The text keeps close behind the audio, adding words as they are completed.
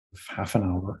half an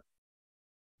hour.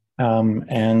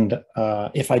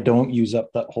 If I don't use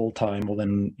up that whole time, well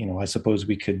then, I suppose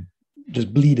we could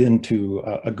just bleed into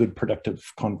a good productive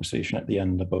conversation at the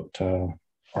end about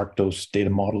Arctos data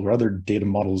model or other data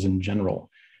models in general.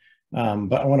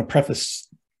 But I want to preface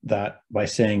that by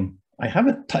saying I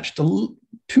haven't touched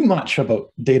too much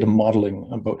about data modeling,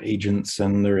 about agents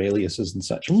and their aliases and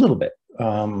such, a little bit.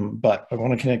 But I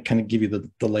want to kind of give you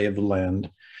the lay of the land,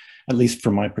 at least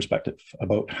from my perspective,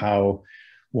 about how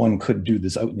one could do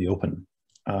this out in the open.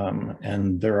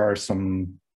 And there are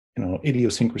some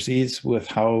idiosyncrasies with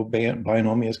how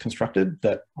Bionomia is constructed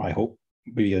that I hope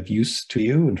be of use to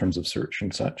you in terms of search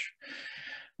and such.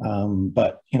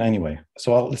 But anyway,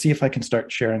 so let's see if I can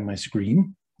start sharing my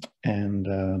screen, and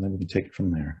then we can take it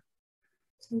from there.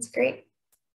 Sounds great.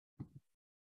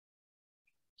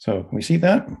 So can we see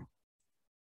that?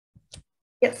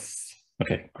 Yes.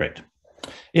 Okay, great.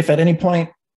 If at any point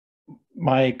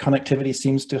my connectivity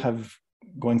seems to have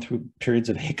going through periods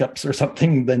of hiccups or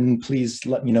something, then please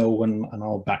let me know and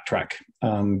I'll backtrack,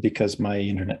 because my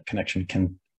internet connection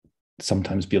can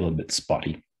sometimes be a little bit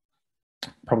spotty.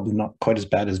 Probably not quite as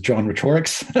bad as John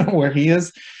Rhetoric's where he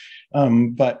is,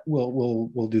 but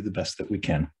we'll do the best that we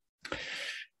can.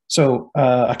 So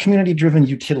a community-driven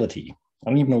utility, I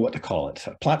don't even know what to call it,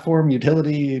 a platform,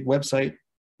 utility, website,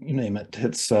 you name it.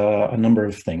 It's a number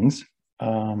of things,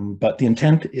 but the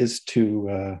intent is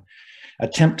to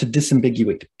attempt to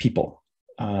disambiguate people,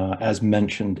 as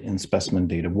mentioned in specimen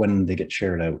data when they get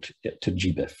shared out to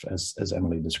GBIF, as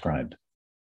Emily described.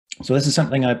 So this is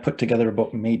something I put together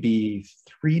about maybe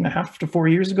 3.5 to 4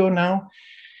 years ago now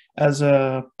as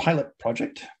a pilot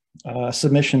project,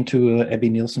 submission to a Ebby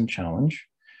Nielsen challenge.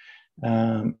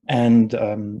 Since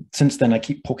then I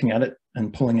keep poking at it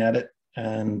and pulling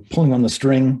on the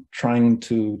string, trying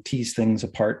to tease things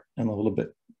apart in a little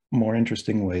bit more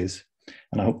interesting ways.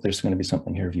 And I hope there's going to be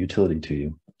something here of utility to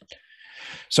you.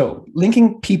 So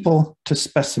linking people to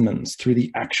specimens through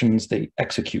the actions they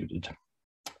executed.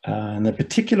 And the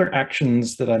particular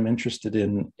actions that I'm interested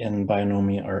in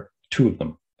Bionomia are two of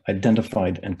them,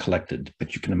 identified and collected,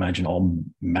 but you can imagine all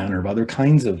manner of other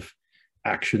kinds of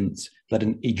actions that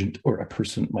an agent or a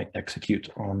person might execute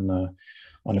on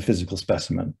a physical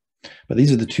specimen. But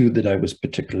these are the two that I was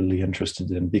particularly interested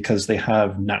in because they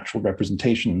have natural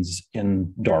representations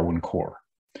in Darwin core,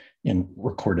 in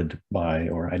recorded by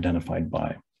or identified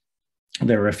by.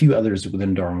 There are a few others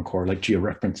within Darwin core, like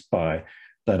georeferenced by,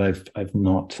 that I've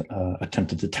not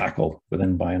attempted to tackle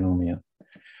within Bionomia.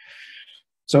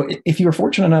 So if you were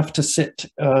fortunate enough to sit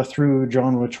through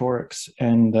John Rhetoric's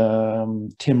and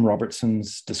Tim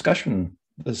Robertson's discussion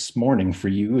this morning for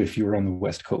you, if you were on the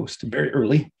West Coast, very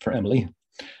early for Emily,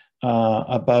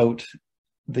 about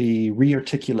the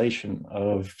rearticulation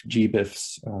of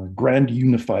GBIF's grand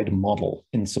unified model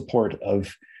in support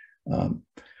of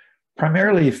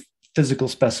primarily physical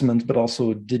specimens, but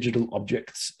also digital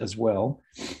objects as well.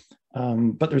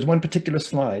 But there's one particular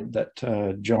slide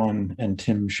that John and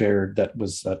Tim shared that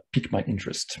was piqued my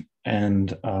interest.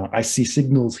 And I see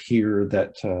signals here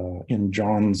that in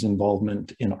John's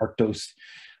involvement in Arctos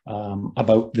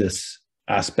about this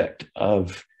aspect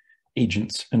of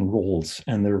agents and roles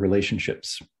and their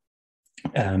relationships.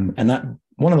 And that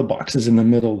one of the boxes in the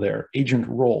middle there, agent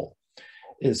role,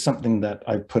 is something that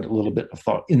I put a little bit of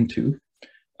thought into,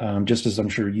 just as I'm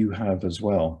sure you have as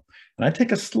well. And I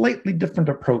take a slightly different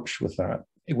approach with that,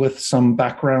 with some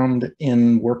background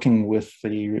in working with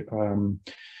the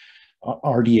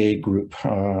RDA group,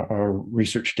 our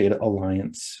Research Data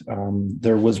Alliance.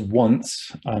 There was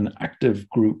once an active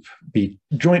group,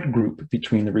 joint group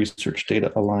between the Research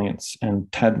Data Alliance and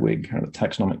TADWIG, the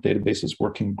Taxonomic Databases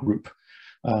Working Group,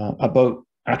 about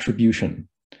attribution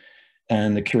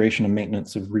and the curation and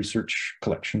maintenance of research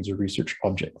collections or research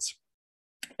objects.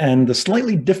 And the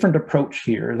slightly different approach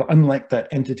here, unlike that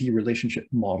entity relationship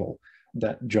model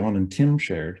that John and Tim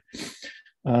shared,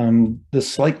 the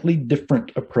slightly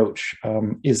different approach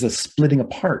is a splitting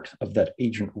apart of that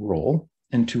agent role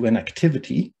into an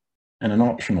activity and an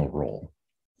optional role.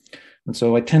 And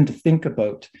so I tend to think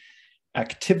about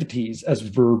activities as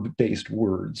verb-based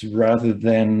words rather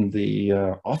than the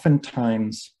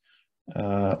oftentimes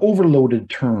overloaded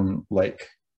term like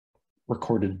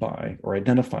recorded by or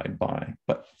identified by,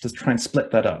 but just try and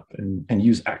split that up and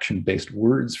use action-based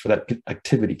words for that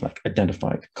activity, like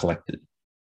identified, collected.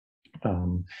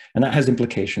 And that has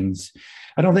implications.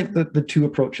 I don't think that the two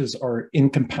approaches are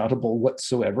incompatible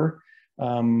whatsoever,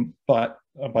 but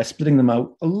by splitting them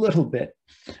out a little bit,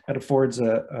 it affords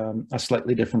a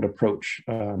slightly different approach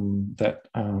that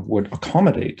would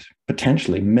accommodate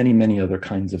potentially many, many other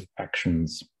kinds of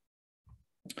actions.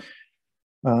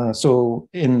 So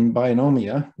in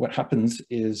Bionomia, what happens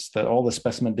is that all the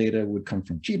specimen data would come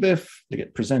from GBIF. They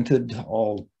get presented,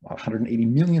 all 180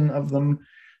 million of them,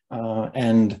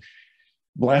 and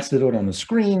blasted out on the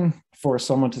screen for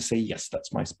someone to say, yes,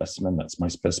 that's my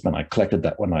specimen, I collected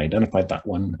that one, I identified that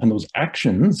one. And those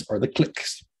actions are the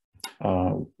clicks.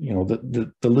 The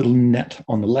little net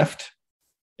on the left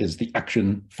is the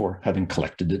action for having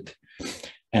collected it.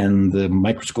 And the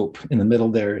microscope in the middle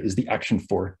there is the action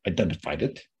for identified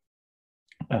it,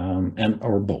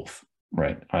 or both,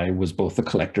 right? I was both the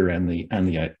collector and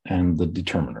the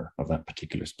determiner of that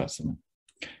particular specimen.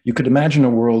 You could imagine a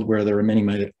world where there are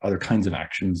many other kinds of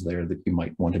actions there that you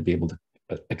might want to be able to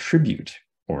attribute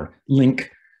or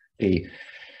link a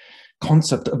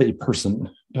concept of a person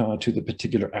to the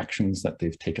particular actions that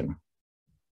they've taken.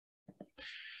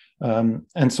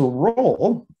 And so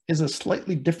role is a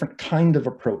slightly different kind of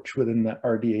approach within the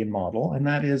RDA model, and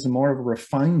that is more of a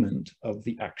refinement of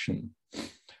the action.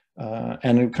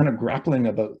 And kind of grappling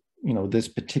about this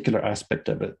particular aspect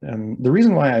of it. And the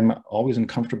reason why I'm always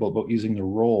uncomfortable about using the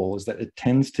role is that it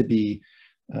tends to be,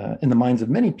 in the minds of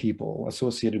many people,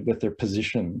 associated with their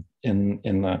position in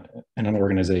an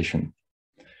organization,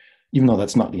 even though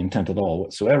that's not the intent at all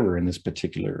whatsoever in this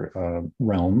particular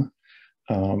realm.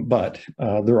 But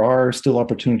there are still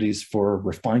opportunities for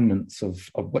refinements of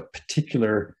what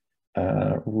particular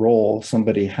role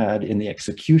somebody had in the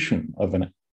execution of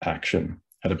an action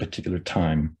at a particular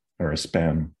time or a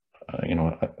span,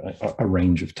 a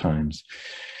range of times.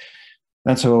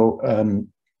 And so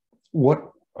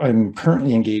what I'm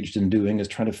currently engaged in doing is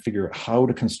trying to figure out how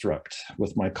to construct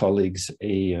with my colleagues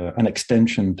an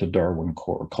extension to Darwin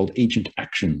Core called agent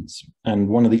actions. And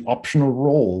one of the optional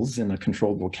roles in a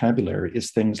controlled vocabulary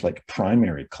is things like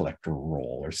primary collector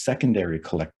role or secondary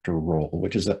collector role,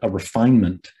 which is a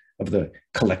refinement of the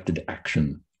collected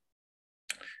action.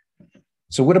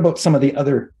 So what about some of the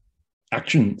other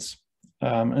actions?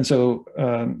 And so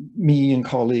me and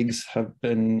colleagues have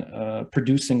been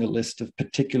producing a list of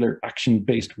particular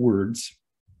action-based words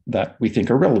that we think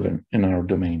are relevant in our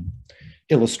domain.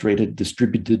 Illustrated,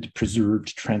 distributed,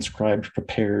 preserved, transcribed,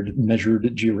 prepared, measured,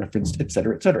 georeferenced, et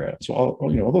cetera, et cetera. So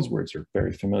all those words are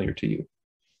very familiar to you.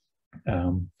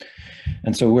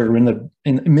 And so we're in the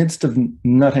midst of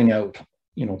nutting out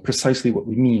precisely what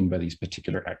we mean by these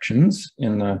particular actions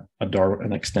in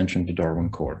an extension to Darwin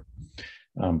Core.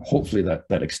 Hopefully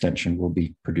that extension will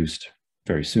be produced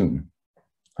very soon,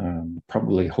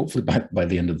 hopefully by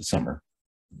the end of the summer.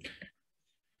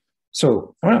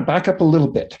 So I want to back up a little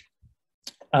bit.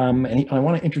 And I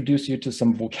want to introduce you to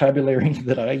some vocabulary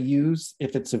that I use.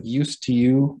 If it's of use to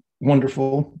you,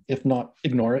 wonderful. If not,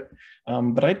 ignore it.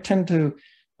 But I tend to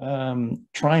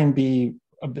try and be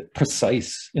a bit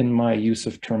precise in my use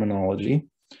of terminology,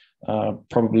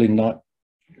 probably not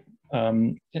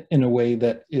in a way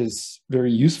that is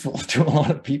very useful to a lot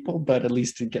of people, but at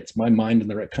least it gets my mind in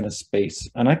the right kind of space.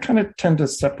 And I kind of tend to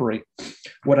separate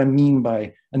what I mean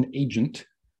by an agent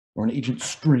or an agent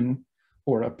string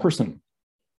or a person.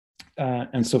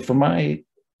 And so for my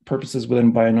purposes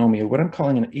within Bionomia, what I'm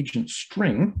calling an agent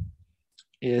string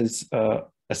is a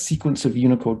sequence of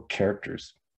Unicode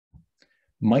characters.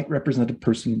 Might represent a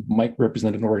person, might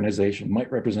represent an organization,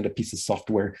 might represent a piece of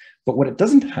software, but what it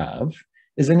doesn't have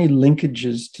is any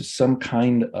linkages to some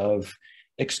kind of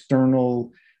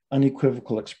external,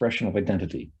 unequivocal expression of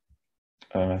identity.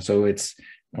 So it's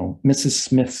Mrs.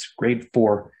 Smith's grade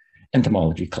 4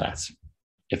 entomology class,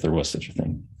 if there was such a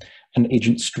thing, an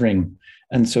agent string.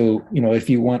 And so, if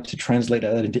you want to translate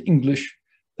that into English,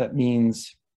 that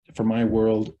means, for my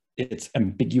world, it's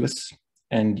ambiguous,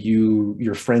 and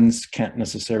your friends can't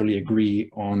necessarily agree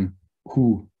on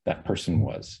who that person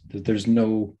was.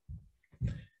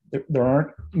 There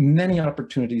aren't many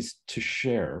opportunities to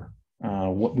share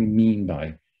what we mean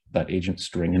by that agent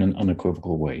string in an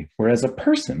unequivocal way. Whereas a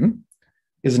person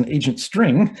is an agent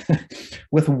string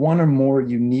with one or more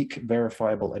unique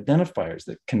verifiable identifiers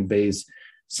that conveys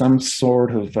some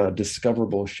sort of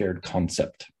discoverable shared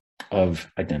concept of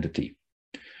identity.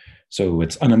 So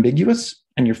it's unambiguous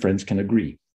and your friends can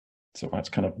agree. So that's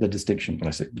kind of the distinction when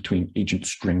I say between agent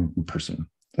string and person.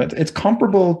 But it's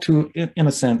comparable to, in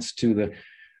a sense, to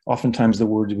oftentimes the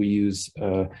words we use,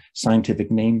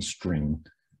 scientific name string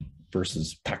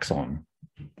versus taxon.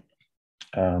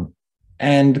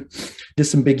 And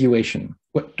disambiguation.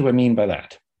 What do I mean by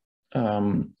that?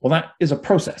 Well, that is a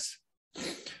process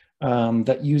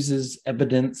that uses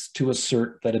evidence to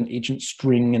assert that an agent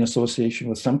string in association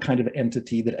with some kind of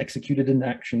entity that executed an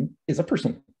action is a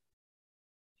person.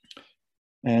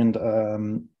 And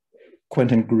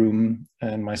Quentin Groom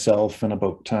and myself and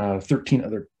about 13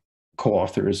 other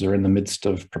co-authors are in the midst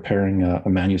of preparing a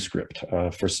manuscript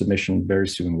for submission very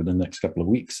soon, within the next couple of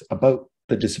weeks, about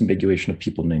the disambiguation of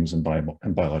people names in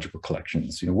biological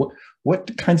collections.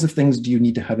 What kinds of things do you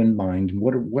need to have in mind?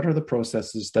 What are the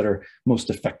processes that are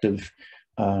most effective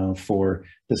for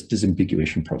this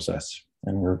disambiguation process?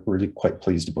 And we're really quite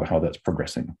pleased about how that's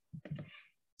progressing.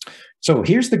 So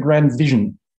here's the grand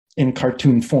vision in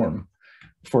cartoon form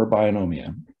for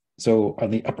Bionomia. So on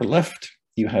the upper left,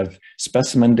 you have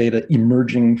specimen data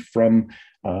emerging from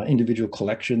individual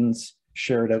collections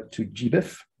shared out to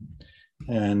GBIF.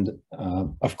 And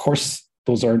of course,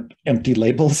 those aren't empty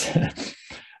labels,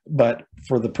 but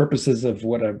for the purposes of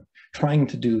what I'm trying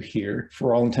to do here,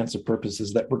 for all intents and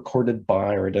purposes, that recorded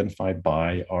by or identified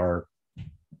by are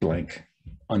blank,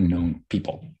 unknown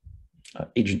people,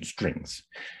 agent strings.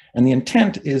 And the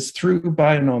intent is through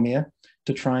Bionomia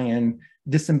to try and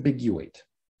disambiguate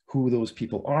who those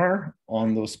people are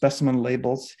on those specimen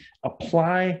labels,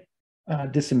 apply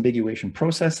disambiguation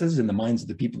processes in the minds of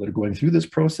the people that are going through this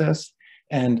process,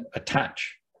 and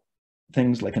attach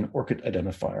things like an ORCID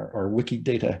identifier or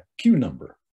Wikidata Q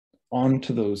number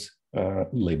onto those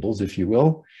labels, if you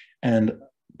will, and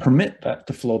permit that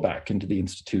to flow back into the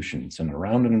institutions, and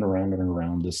around and around and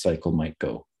around this cycle might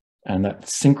go. And that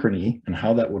synchrony and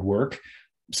how that would work,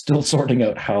 still sorting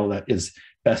out how that is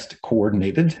best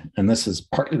coordinated. And this is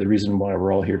partly the reason why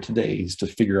we're all here today, is to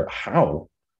figure out how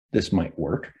this might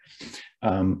work.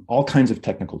 All kinds of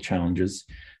technical challenges,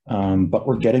 but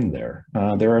we're getting there.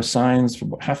 There are signs from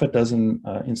about half a dozen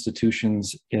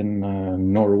institutions in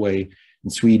Norway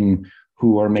and Sweden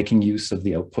who are making use of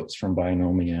the outputs from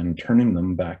Bionomia and turning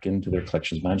them back into their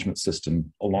collections management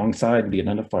system alongside the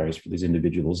identifiers for these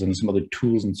individuals, and some other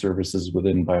tools and services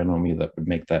within Bionomia that would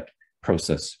make that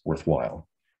process worthwhile.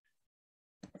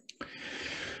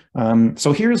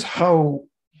 So here's how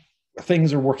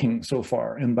things are working so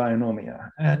far in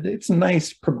Bionomia. And it's a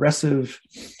nice progressive,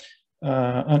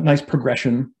 a nice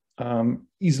progression,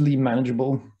 easily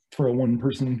manageable for a one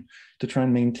person to try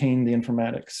and maintain the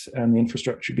informatics and the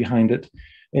infrastructure behind it.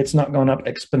 It's not gone up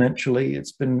exponentially.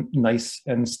 It's been nice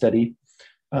and steady.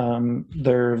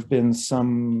 There have been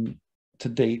some, to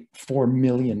date, 4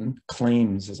 million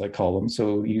claims, as I call them.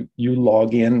 So you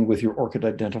log in with your ORCID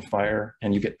identifier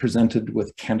and you get presented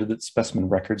with candidate specimen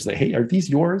records that, hey, are these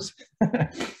yours?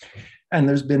 And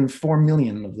there's been 4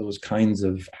 million of those kinds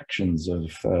of actions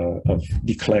of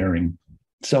declaring,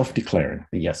 self-declaring,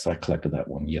 yes, I collected that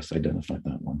one, yes, I identified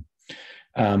that one.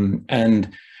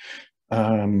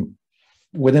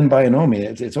 Within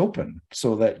Bionomia, it's open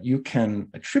so that you can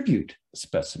attribute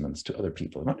specimens to other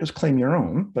people, not just claim your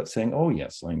own, but saying, oh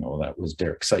yes, I know that was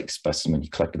Derek Sykes' specimen. He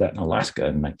collected that in Alaska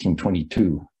in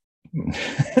 1922.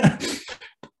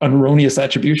 An erroneous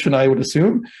attribution, I would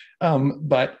assume,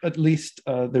 but at least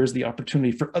there's the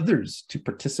opportunity for others to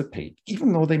participate,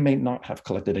 even though they may not have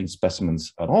collected any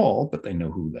specimens at all, but they know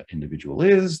who that individual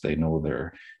is, they know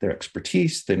their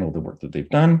expertise, they know the work that they've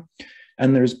done.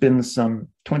 And there's been some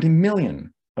 20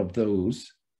 million of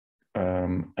those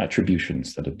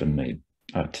attributions that have been made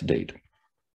to date.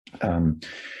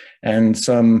 And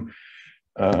some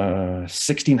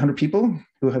 1,600 people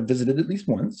who have visited at least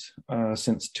once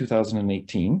since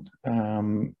 2018.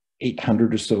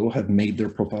 800 or so have made their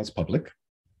profiles public.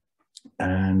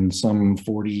 And some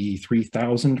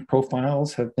 43,000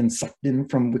 profiles have been sucked in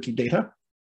from Wikidata.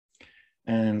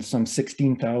 And some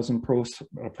 16,000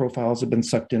 profiles have been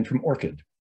sucked in from ORCID.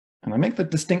 And I make the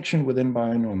distinction within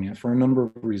Bionomia for a number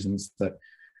of reasons, that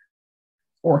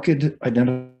ORCID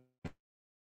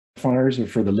identifiers are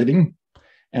for the living,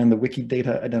 and the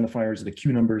Wikidata identifiers, the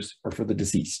Q numbers, are for the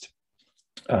deceased,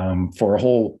 for a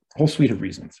whole suite of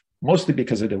reasons. Mostly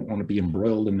because I don't want to be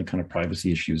embroiled in the kind of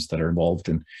privacy issues that are involved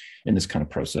in this kind of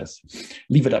process.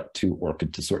 Leave it up to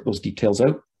ORCID to sort those details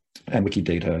out, and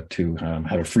Wikidata to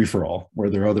have a free-for-all, where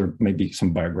there are maybe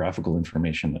some biographical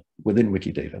information within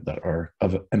Wikidata that are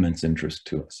of immense interest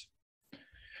to us.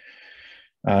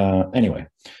 Anyway,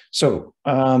 so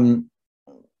about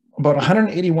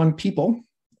 181 people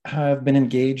have been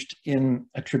engaged in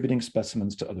attributing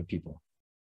specimens to other people.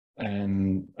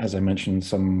 And as I mentioned,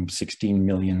 some 16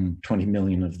 million, 20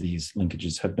 million of these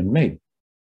linkages have been made.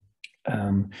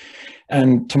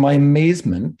 And to my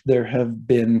amazement, there have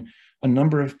been a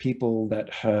number of people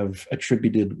that have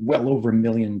attributed well over 1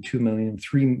 million, 2 million,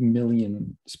 3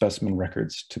 million specimen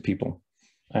records to people.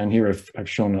 And here I've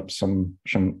shown up some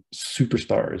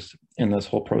superstars in this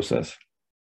whole process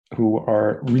who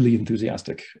are really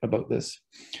enthusiastic about this.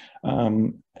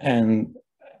 And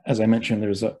as I mentioned,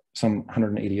 there's some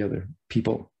 180 other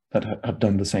people that have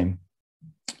done the same.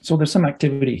 So there's some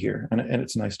activity here, and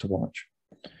it's nice to watch.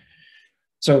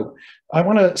 So I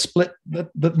want to split the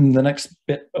next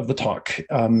bit of the talk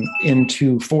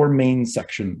into 4 main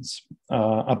sections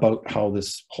about how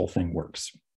this whole thing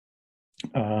works.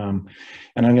 And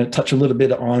I'm going to touch a little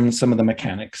bit on some of the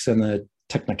mechanics and the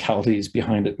technicalities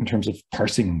behind it in terms of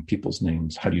parsing people's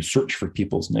names. How do you search for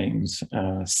people's names?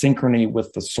 Synchrony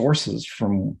with the sources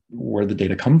from where the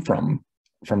data come from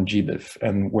GBIF,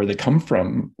 and where they come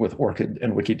from with ORCID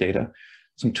and Wikidata.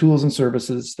 Some tools and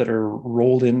services that are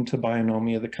rolled into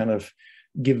Bionomia that kind of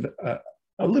give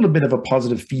a little bit of a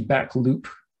positive feedback loop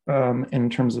in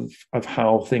terms of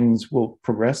how things will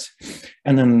progress.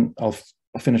 And then I'll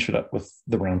finish it up with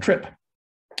the round trip,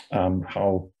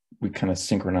 how we kind of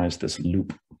synchronize this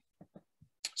loop.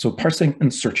 So parsing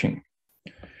and searching.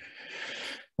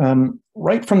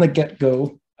 Right from the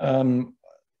get-go,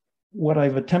 what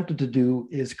I've attempted to do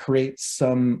is create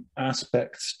some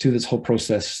aspects to this whole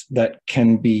process that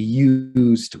can be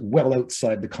used well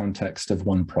outside the context of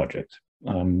one project.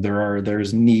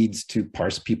 There's needs to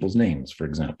parse people's names, for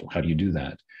example. How do you do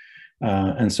that?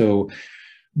 And so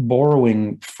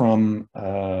borrowing from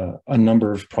a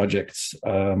number of projects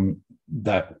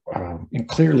that are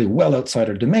clearly well outside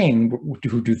our domain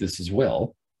who do this as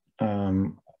well,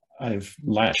 I've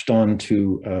latched on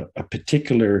to a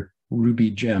particular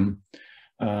Ruby gem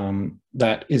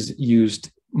that is used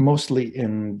mostly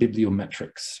in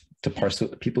bibliometrics to parse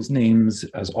out people's names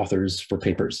as authors for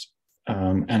papers.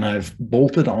 And I've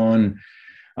bolted on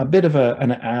a bit of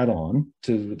an add-on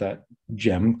to that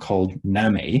gem called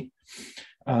NAME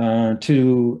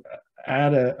to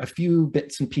add a few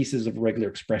bits and pieces of regular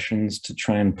expressions to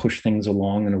try and push things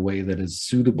along in a way that is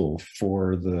suitable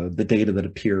for the data that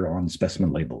appear on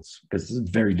specimen labels, because this is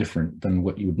very different than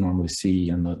what you would normally see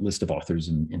in the list of authors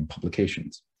in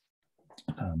publications.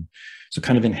 So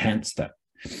kind of enhance that.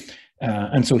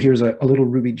 And so here's a little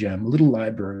Ruby gem, a little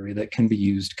library that can be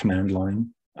used command line,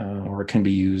 or it can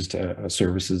be used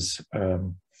services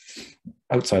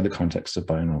outside the context of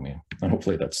Bionomia. And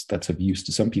hopefully that's of use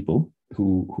to some people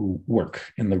who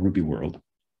work in the Ruby world.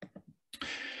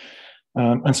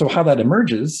 And so how that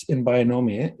emerges in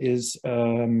Bionomia is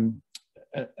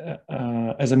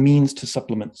as a means to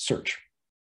supplement search.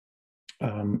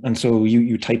 And so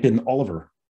you type in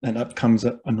Oliver, and up comes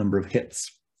a number of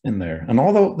hits in there. And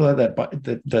although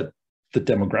the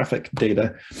demographic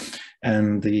data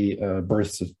and the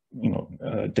births of,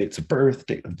 dates of birth,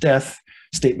 date of death,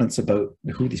 statements about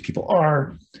who these people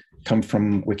are, come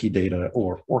from Wikidata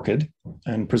or ORCID,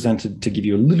 and presented to give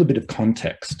you a little bit of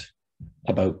context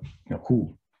about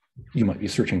who you might be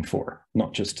searching for.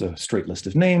 Not just a straight list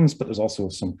of names, but there's also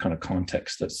some kind of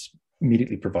context that's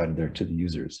immediately provided there to the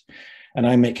users. And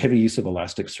I make heavy use of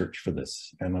Elasticsearch for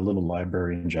this, and a little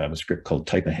library in JavaScript called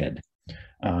Type Ahead.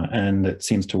 And it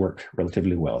seems to work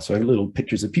relatively well. So I have little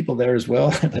pictures of people there as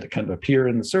well that kind of appear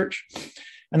in the search.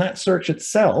 And that search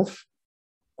itself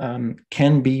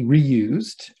can be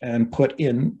reused and put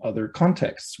in other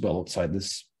contexts well outside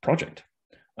this project.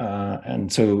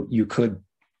 And so you could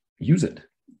use it.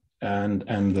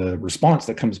 And the response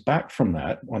that comes back from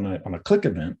that on a click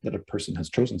event that a person has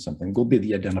chosen something will be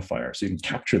the identifier. So you can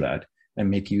capture that and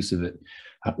make use of it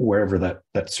wherever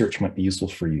that search might be useful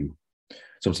for you.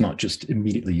 So it's not just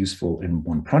immediately useful in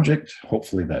one project.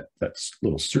 Hopefully that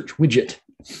little search widget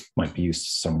might be used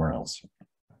somewhere else.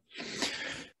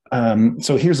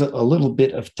 So here's a little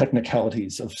bit of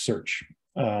technicalities of search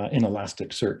in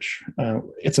Elasticsearch.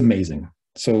 It's amazing.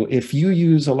 So if you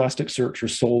use Elasticsearch or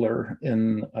Solr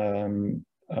in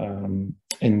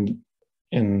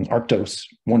Arctos,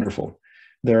 wonderful.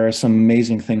 There are some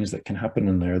amazing things that can happen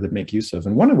in there that make use of,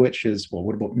 and one of which is, well,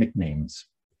 what about nicknames?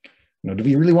 Do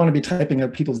we really want to be typing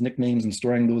out people's nicknames and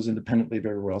storing those independently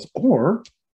very well? Or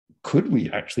could we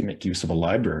actually make use of a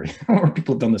library, or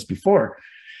people have done this before,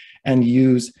 and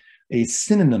use a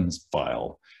synonyms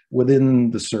file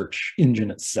within the search engine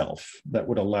itself that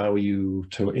would allow you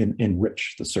to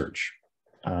enrich the search?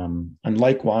 And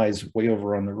likewise, way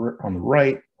over on the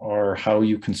right are how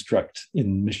you construct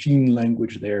in machine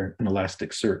language there an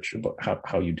Elasticsearch about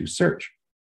how you do search.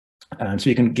 So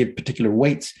you can give particular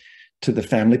weights to the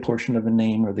family portion of the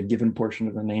name, or the given portion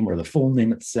of the name, or the full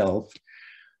name itself,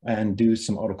 and do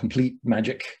some autocomplete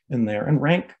magic in there and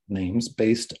rank names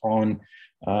based on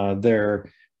their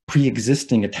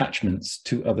pre-existing attachments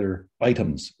to other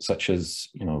items, such as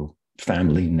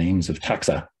family names of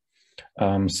taxa.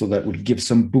 So that would give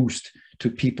some boost to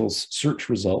people's search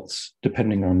results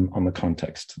depending on the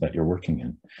context that you're working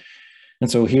in.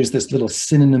 And so here's this little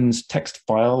synonyms text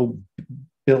file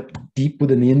built deep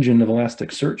within the engine of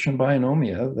Elasticsearch and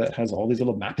Bionomia that has all these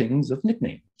little mappings of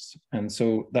nicknames. And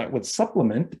so that would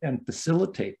supplement and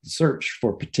facilitate the search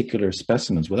for particular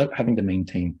specimens without having to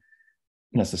maintain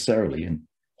necessarily a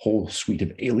whole suite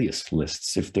of alias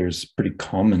lists if there's pretty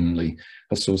commonly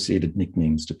associated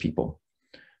nicknames to people.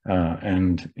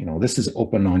 And this is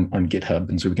open on GitHub,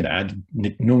 and so we can add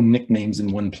known nicknames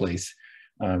in one place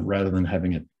rather than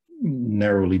having it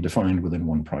narrowly defined within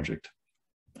one project,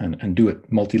 and do it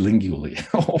multilingually,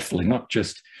 hopefully, not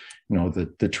just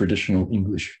the traditional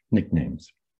English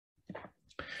nicknames.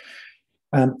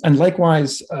 And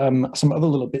likewise, some other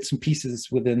little bits and pieces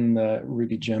within the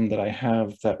Ruby gem that I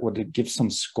have that would give some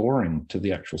scoring to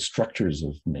the actual structures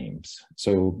of names.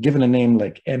 So given a name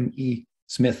like M.E.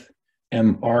 Smith,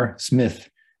 M.R. Smith,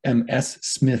 M.S.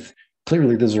 Smith,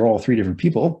 clearly those are all three different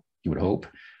people, you would hope.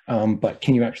 But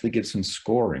can you actually give some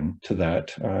scoring to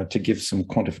that to give some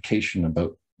quantification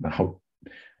about how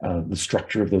the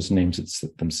structure of those names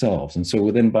themselves? And so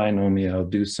within Bionomia, I'll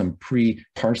do some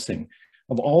pre-parsing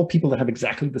of all people that have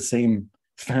exactly the same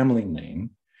family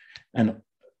name, and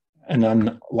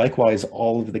then likewise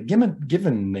all of the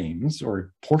given names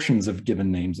or portions of given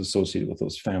names associated with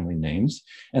those family names,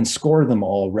 and score them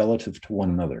all relative to one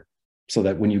another, so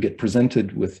that when you get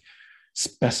presented with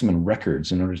specimen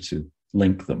records in order to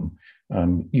link them,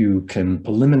 you can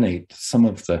eliminate some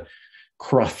of the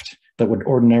cruft that would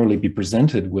ordinarily be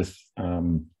presented with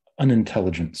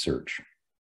unintelligent search.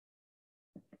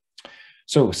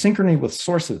 So synchrony with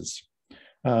sources,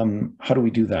 how do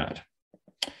we do that?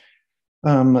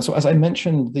 So as I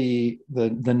mentioned, the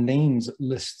names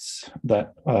lists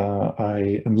that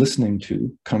I am listening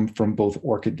to come from both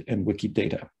ORCID and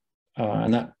Wikidata.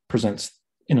 And that presents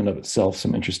in and of itself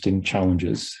some interesting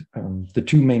challenges. The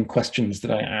two main questions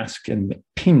that I ask and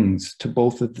pings to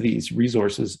both of these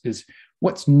resources is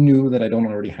what's new that I don't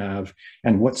already have,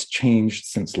 and what's changed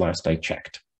since last I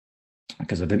checked.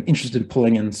 Because I've been interested in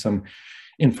pulling in some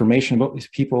information about these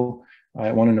people.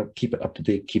 I want to keep it up to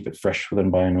date, keep it fresh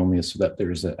within Bionomia, so that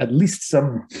there's at least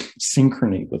some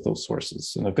synchrony with those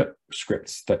sources. And I've got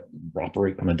scripts that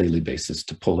operate on a daily basis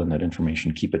to pull in that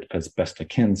information, keep it as best I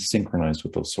can synchronized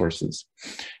with those sources.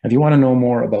 If you want to know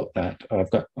more about that, I've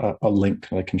got a link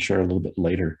that I can share a little bit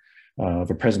later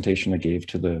of a presentation I gave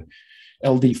to the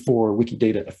LD4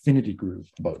 Wikidata affinity group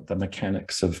about the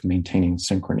mechanics of maintaining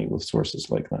synchrony with sources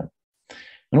like that.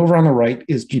 And over on the right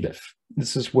is GBIF.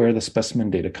 This is where the specimen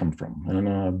data come from. And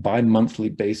on a bi-monthly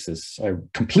basis, I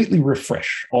completely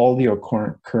refresh all the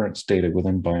occurrence data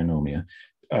within Bionomia.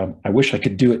 I wish I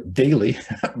could do it daily,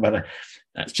 but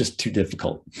that's just too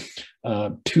difficult.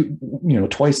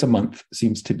 Twice a month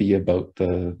seems to be about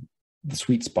the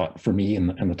sweet spot for me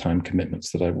and the time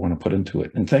commitments that I want to put into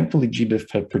it. And thankfully,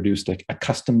 GBIF have produced a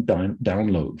custom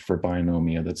download for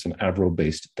Bionomia that's an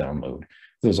Avro-based download.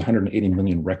 Those 180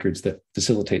 million records that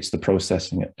facilitates the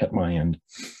processing at my end.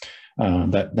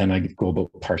 That then I go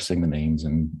about parsing the names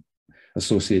and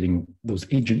associating those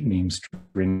agent name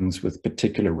strings with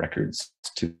particular records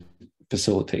to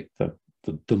facilitate the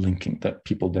linking that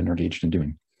people then are engaged in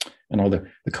doing. And all the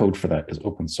code for that is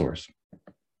open source.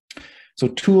 So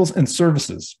tools and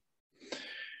services.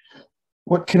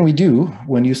 What can we do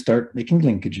when you start making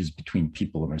linkages between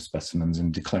people and their specimens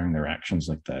and declaring their actions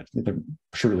like that?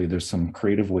 Surely there's some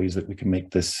creative ways that we can make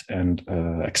this and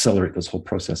accelerate this whole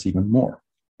process even more.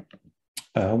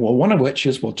 Well, one of which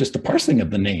is, just the parsing of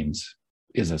the names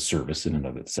is a service in and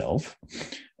of itself.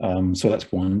 So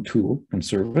that's one tool and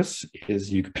service,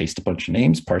 is you can paste a bunch of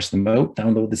names, parse them out,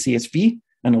 download the CSV,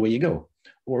 and away you go.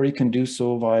 Or you can do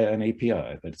so via an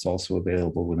API that's also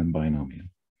available within Bionomia.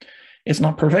 It's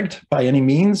not perfect by any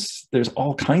means. There's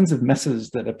all kinds of messes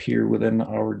that appear within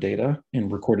our data in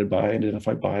recorded by,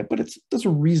 identified by, but it does a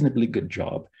reasonably good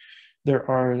job. There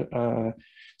are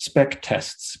spec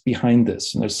tests behind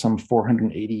this, and there's some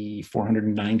 480,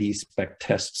 490 spec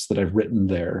tests that I've written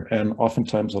there. And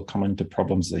oftentimes I'll come into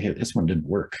problems that, hey, this one didn't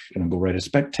work. And I'll go write a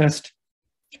spec test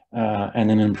and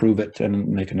then improve it and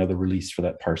make another release for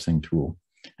that parsing tool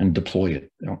and deploy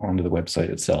it onto the website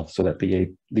itself, so that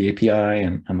the API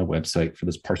and the website for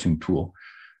this parsing tool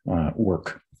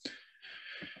work.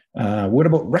 What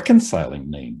about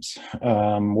reconciling names?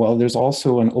 Well, there's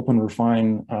also an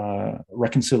OpenRefine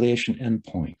reconciliation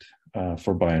endpoint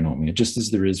for Bionomia, just as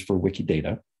there is for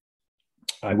Wikidata.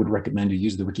 I would recommend you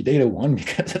use the Wikidata one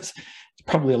because it's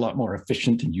probably a lot more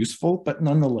efficient and useful, but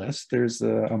nonetheless, there's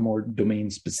a more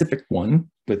domain-specific one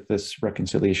with this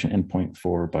reconciliation endpoint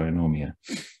for Bionomia.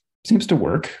 Seems to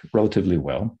work relatively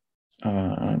well.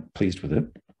 I'm pleased with it.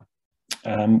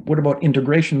 What about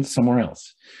integration somewhere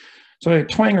else? So I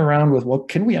twang around with, well,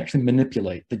 can we actually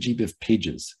manipulate the GBIF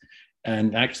pages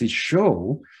and actually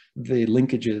show the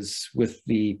linkages with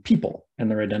the people and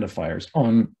their identifiers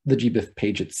on the GBIF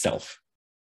page itself.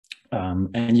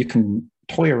 And you can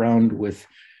toy around with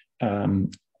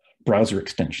browser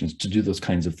extensions to do those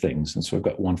kinds of things. And so I've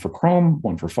got one for Chrome,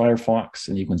 one for Firefox,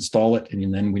 and you can install it.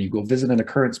 And then when you go visit an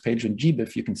occurrence page in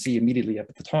GBIF, you can see immediately up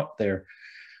at the top there,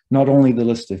 not only the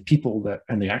list of people that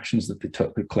and the actions that they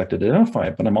took, they collected,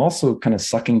 identified, but I'm also kind of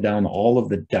sucking down all of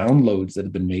the downloads that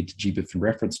have been made to GBIF in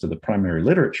reference to the primary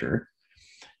literature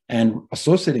and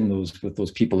associating those with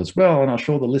those people as well. And I'll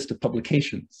show the list of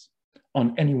publications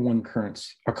on any one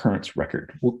occurrence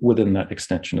record within that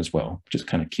extension as well, which is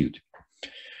kind of cute.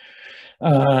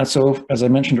 So as I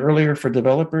mentioned earlier, for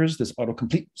developers, this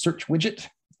autocomplete search widget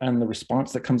and the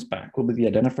response that comes back will be the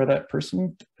identifier of that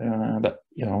person that,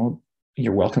 you know,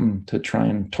 you're welcome to try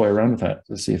and toy around with that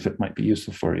to see if it might be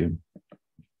useful for you.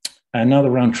 And now the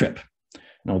round trip, you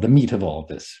know, the meat of all of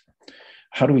this.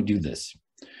 How do we do this?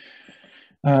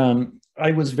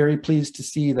 I was very pleased to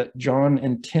see that John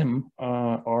and Tim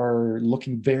are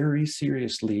looking very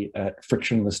seriously at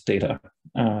frictionless data,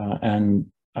 and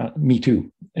me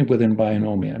too, within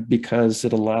Bionomia, because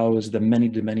it allows the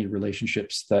many-to-many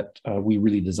relationships that we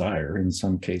really desire in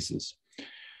some cases.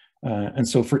 And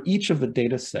so for each of the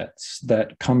data sets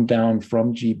that come down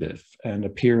from GBIF and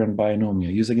appear in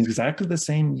Bionomia using exactly the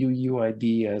same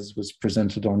UUID as was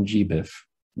presented on GBIF,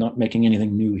 not making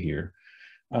anything new here,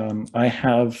 I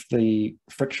have the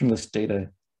frictionless data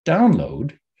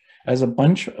download as a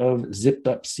bunch of zipped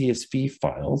up CSV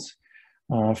files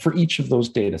for each of those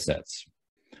data sets.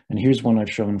 And here's one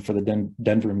I've shown for the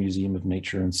Denver Museum of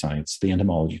Nature and Science, the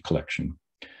entomology collection.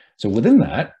 So within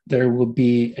that, there will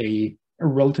be a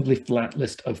relatively flat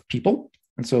list of people.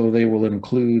 And so they will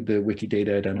include the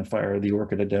Wikidata identifier, the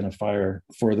ORCID identifier.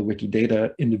 For the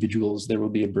Wikidata individuals, there will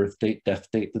be a birth date, death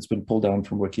date that's been pulled down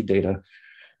from Wikidata.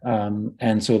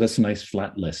 And so that's a nice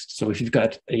flat list. So if you've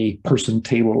got a person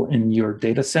table in your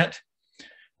data set,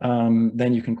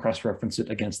 then you can cross-reference it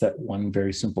against that one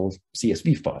very simple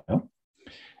CSV file.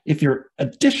 If you're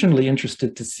additionally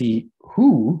interested to see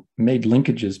who made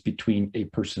linkages between a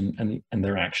person and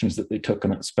their actions that they took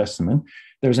on that specimen,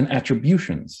 there's an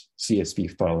attributions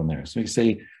CSV file in there. So you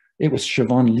say, it was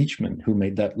Siobhan Leachman who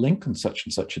made that link on such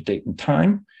and such a date and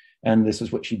time, and this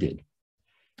is what she did.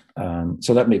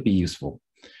 So that may be useful.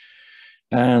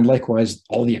 And likewise,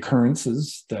 all the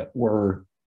occurrences that were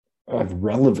of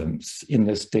relevance in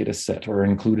this data set are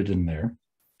included in there,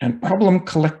 and problem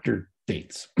collector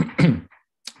dates.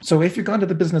 So if you've gone to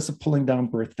the business of pulling down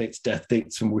birth dates, death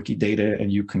dates from Wikidata,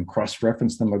 and you can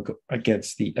cross-reference them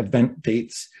against the event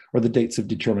dates or the dates of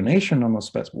determination on those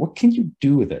specs, what can you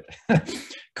do with it?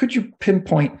 Could you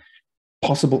pinpoint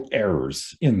possible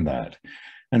errors in that?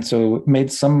 And so it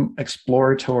made some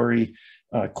exploratory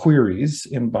queries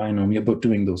in Bionomia about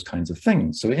doing those kinds of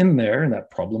things. So in there, in that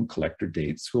problem collector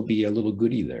dates will be a little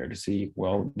goodie there to see,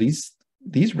 well, these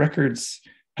records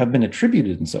have been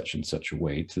attributed in such and such a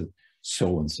way to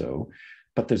so-and-so,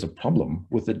 but there's a problem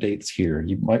with the dates here.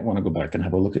 You might want to go back and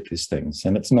have a look at these things.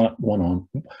 And it's not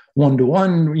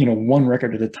one-to-one, you know, one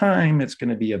record at a time. It's going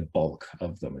to be a bulk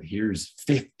of them. Here's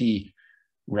 50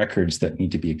 records that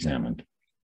need to be examined.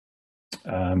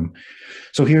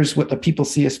 So here's what the people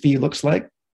CSV looks like.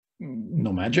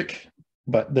 No magic,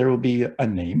 but there will be a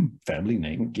name, family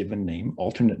name, given name,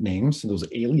 alternate names. So those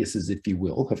aliases, if you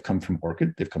will, have come from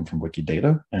ORCID. They've come from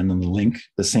Wikidata. And then the link,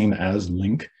 the same as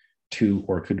link to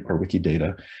ORCID or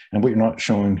Wikidata. And what you're not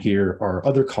showing here are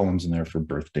other columns in there for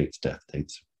birth dates, death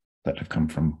dates that have come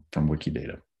from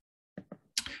Wikidata.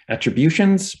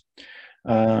 Attributions,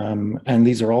 and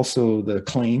these are also the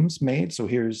claims made. So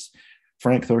here's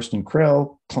Frank Thorsten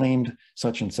Krell claimed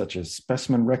such and such a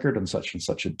specimen record on such and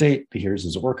such a date. Here's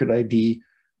his ORCID ID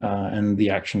and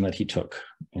the action that he took.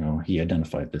 You know, he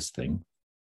identified this thing,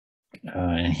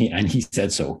 and he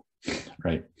said so,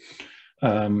 right?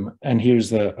 And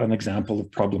here's an example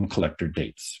of problem collector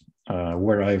dates,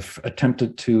 where I've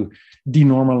attempted to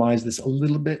denormalize this a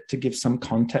little bit to give some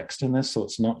context in this, so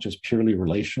it's not just purely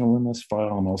relational in this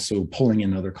file. I'm also pulling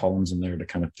in other columns in there to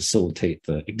kind of facilitate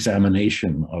the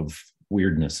examination of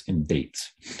weirdness in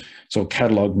dates. So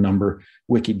catalog number,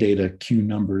 Wikidata Q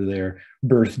number there,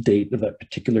 birth date of that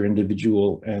particular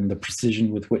individual, and the precision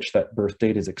with which that birth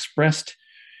date is expressed,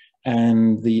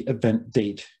 and the event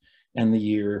date and the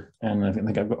year. And I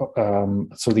think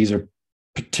so these are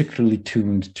particularly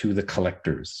tuned to the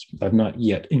collectors. I've not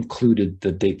yet included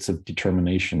the dates of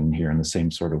determination here in the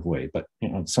same sort of way, but you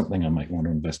know, it's something I might want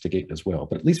to investigate as well.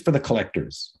 But at least for the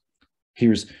collectors,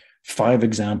 here's 5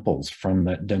 examples from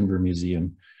that Denver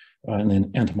Museum and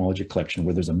then entomology collection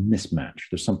where there's a mismatch.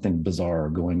 There's something bizarre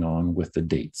going on with the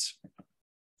dates.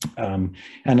 and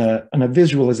a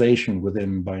visualization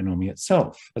within Bionomia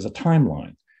itself as a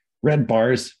timeline. Red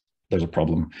bars, there's a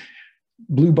problem.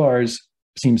 Blue bars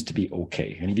seems to be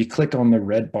okay. And if you click on the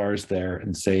red bars there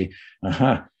and say,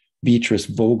 aha, Beatrice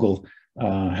Vogel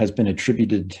has been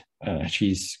attributed,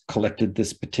 she's collected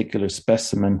this particular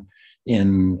specimen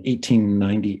in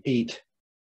 1898,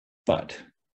 but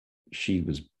she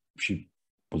was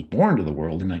born to the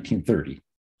world in 1930.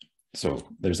 So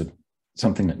there's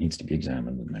something that needs to be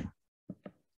examined in there.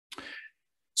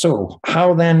 So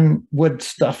how then would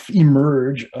stuff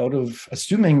emerge out of,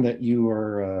 assuming that you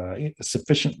are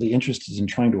sufficiently interested in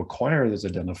trying to acquire those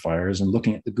identifiers and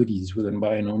looking at the goodies within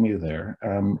Bionomia there,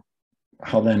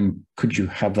 how then could you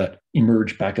have that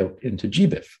emerge back out into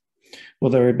GBIF?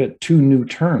 Well, there are two new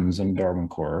terms in Darwin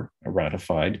Core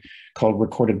ratified called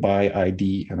recorded by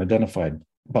ID and identified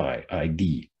by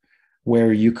ID,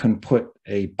 where you can put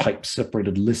a pipe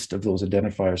separated list of those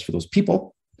identifiers for those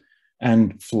people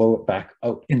and flow it back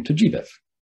out into GBIF.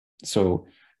 So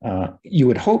you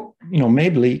would hope,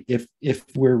 maybe if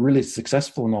we're really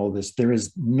successful in all of this, there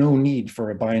is no need for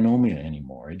a Bionomia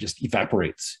anymore. It just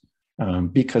evaporates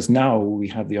because now we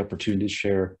have the opportunity to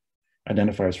share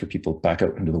identifiers for people back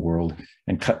out into the world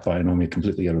and cut Bionomia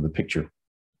completely out of the picture,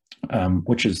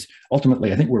 which is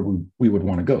ultimately, I think, where we would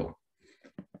want to go.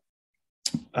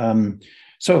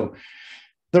 So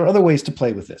there are other ways to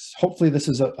play with this. Hopefully this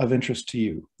is of interest to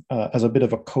you as a bit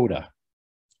of a coda.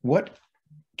 What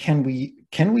can we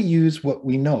use what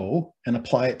we know and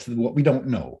apply it to what we don't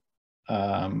know?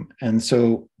 And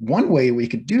so one way we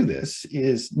could do this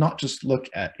is not just look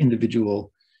at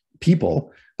individual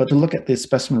people, but to look at the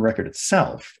specimen record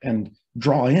itself and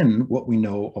draw in what we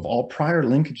know of all prior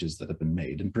linkages that have been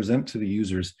made and present to the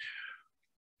users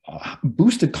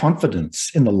boosted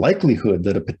confidence in the likelihood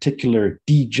that a particular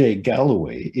DJ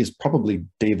Galloway is probably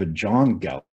David John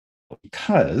Galloway,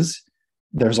 because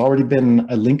there's already been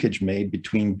a linkage made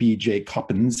between B.J.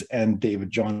 Coppins and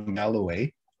David John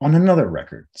Galloway on another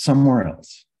record somewhere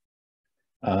else.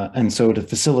 And so to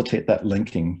facilitate that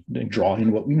linking, draw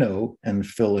in what we know and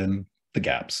fill in the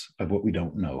gaps of what we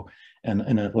don't know, and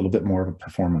in a little bit more of a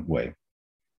performant way.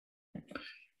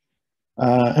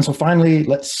 And so finally,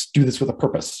 let's do this with a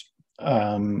purpose.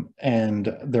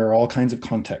 And there are all kinds of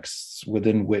contexts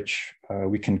within which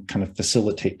we can kind of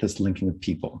facilitate this linking of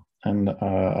people. And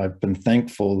I've been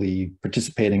thankfully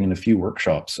participating in a few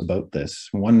workshops about this.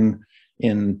 One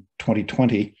in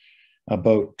 2020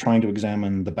 about trying to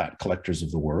examine the bat collectors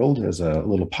of the world as a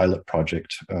little pilot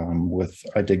project with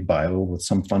iDigBio with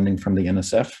some funding from the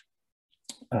NSF.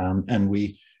 And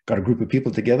we got a group of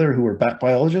people together who were bat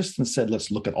biologists and said,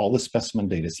 let's look at all the specimen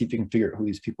data, see if you can figure out who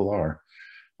these people are.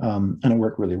 And it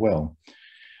worked really well.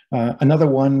 Another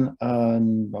one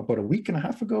about a week and a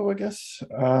half ago, I guess,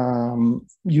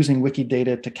 using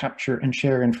Wikidata to capture and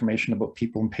share information about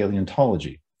people in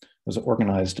paleontology. It was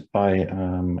organized by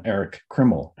Eric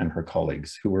Krimmel and her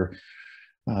colleagues, who were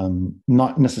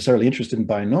not necessarily interested in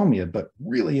Bionomia, but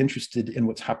really interested in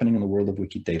what's happening in the world of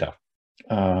Wikidata.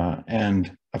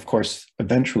 And of course,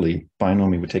 eventually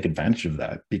Bionomia would take advantage of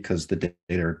that because the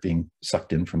data are being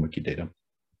sucked in from Wikidata.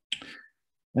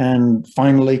 And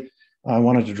finally, I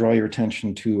wanted to draw your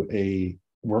attention to a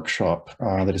workshop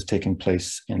that is taking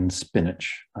place in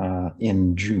Spinach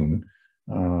in June,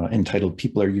 entitled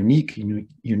People Are Unique,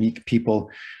 Unique People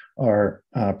Are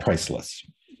Priceless,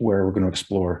 where we're going to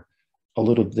explore a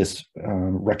little of this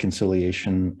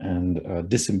reconciliation and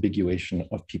disambiguation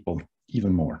of people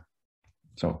even more.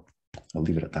 So I'll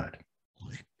leave it at that.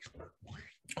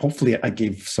 Hopefully I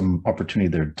gave some opportunity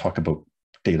there to talk about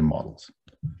data models.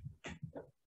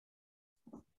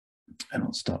 And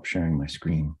I'll stop sharing my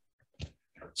screen.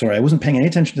 Sorry, I wasn't paying any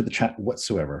attention to the chat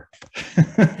whatsoever.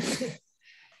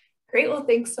 Great. Well,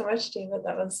 thanks so much, David.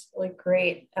 That was really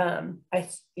great.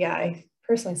 I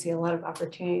personally see a lot of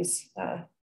opportunities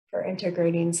for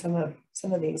integrating some of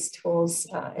these tools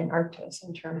in Arctos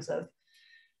in terms of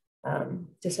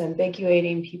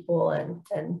disambiguating people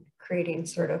and creating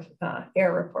sort of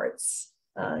error reports.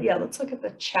 Yeah, let's look at the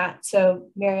chat. So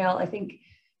Marielle, I think,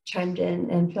 chimed in,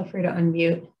 and feel free to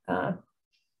unmute.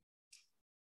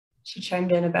 She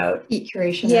chimed in about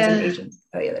curation as an agent.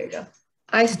 Oh yeah, there you go.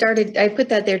 I put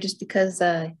that there just because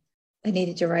I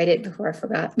needed to write it before I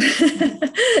forgot.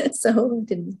 So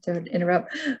didn't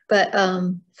interrupt. But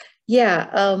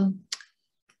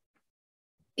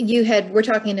we're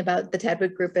talking about the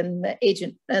Tadwig group and the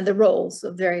agent and the roles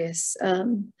of various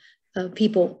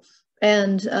people.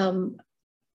 And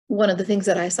one of the things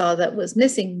that I saw that was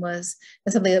missing was,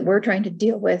 and something that we're trying to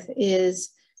deal with, is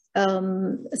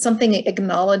something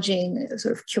acknowledging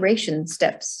sort of curation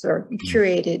steps or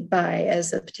curated by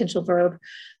as a potential verb.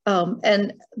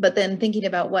 But then thinking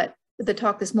about what the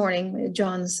talk this morning,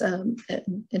 John's and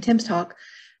Tim's talk,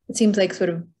 it seems like sort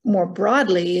of more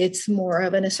broadly, it's more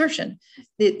of an assertion.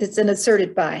 It's an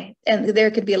asserted by, and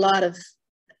there could be a lot of,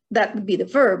 that would be the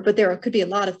verb, but there could be a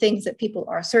lot of things that people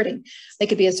are asserting. They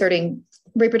could be asserting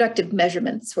reproductive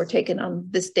measurements were taken on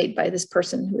this date by this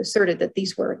person who asserted that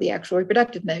these were the actual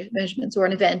reproductive measurements, or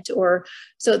an event, or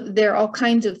so there are all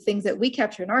kinds of things that we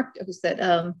capture in Arctos,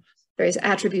 that various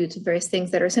attributes of various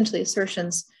things that are essentially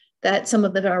assertions, that some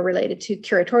of them are related to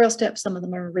curatorial steps, some of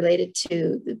them are related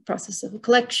to the process of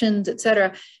collections, et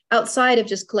cetera, outside of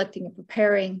just collecting and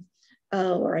preparing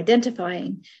or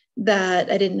identifying, that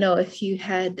I didn't know if you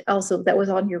had also, that was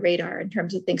on your radar in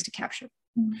terms of things to capture.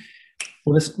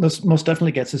 Well, this most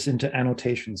definitely gets us into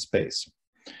annotation space.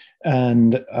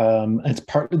 And it's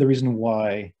partly the reason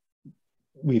why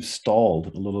we've stalled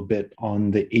a little bit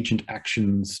on the agent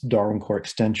actions Darwin core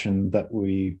extension that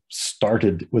we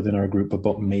started within our group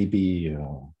about maybe,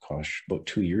 about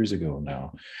 2 years ago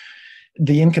now.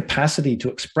 The incapacity to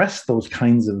express those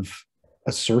kinds of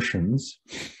assertions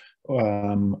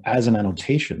as an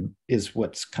annotation is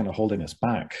what's kind of holding us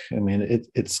back. I mean,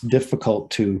 it's difficult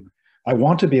to, I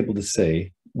want to be able to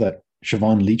say that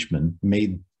Siobhan Leachman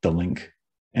made the link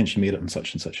and she made it on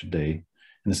such and such a day,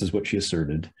 and this is what she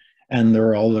asserted. And there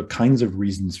are all the kinds of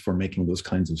reasons for making those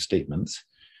kinds of statements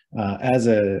as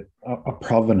a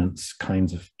provenance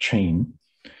kinds of chain.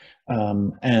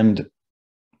 I'm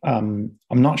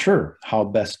not sure how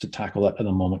best to tackle that at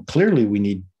the moment. Clearly, we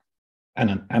need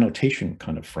an annotation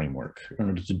kind of framework in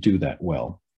order to do that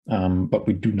well, but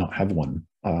we do not have one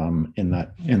in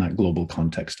that global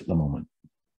context at the moment.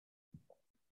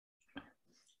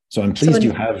 So I'm pleased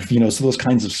you have, so those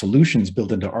kinds of solutions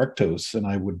built into Arctos, and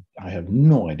I have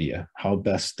no idea how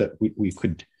best that we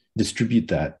could distribute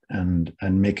that and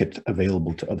make it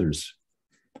available to others.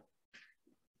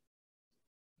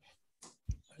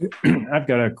 I've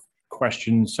got a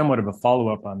question, somewhat of a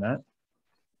follow-up on that.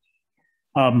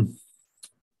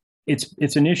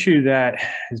 It's an issue that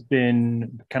has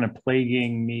been kind of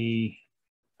plaguing me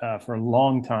for a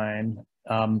long time.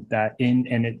 And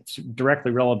it's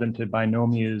directly relevant to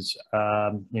Bionomia's,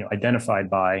 identified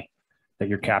by that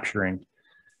you're capturing.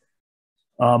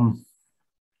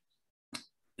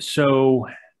 So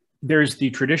there's the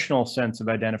traditional sense of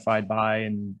identified by,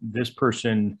 and this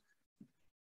person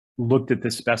looked at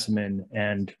this specimen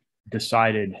and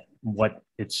decided what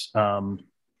its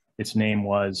name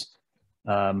was.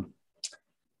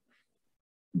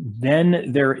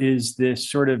 Then there is this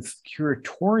sort of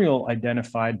curatorial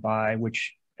identified by,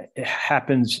 which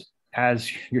happens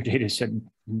as your data set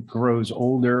grows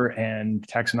older and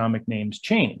taxonomic names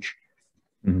change.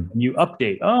 Mm-hmm. And you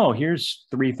update, oh, here's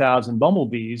 3,000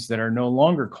 bumblebees that are no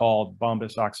longer called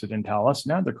Bombus occidentalis.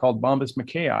 Now they're called Bombus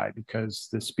mackay because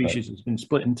the species has been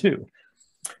split in two.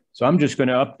 So I'm just going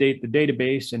to update the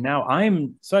database, and now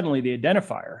I'm suddenly the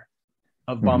identifier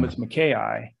of Bombus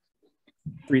mackay.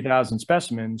 3,000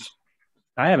 specimens,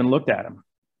 I haven't looked at them,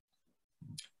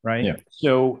 right? Yeah.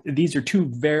 So these are two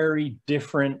very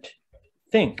different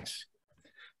things.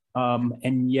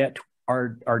 And yet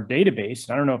our database,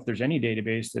 I don't know if there's any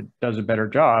database that does a better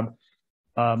job,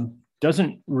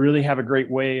 doesn't really have a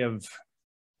great way of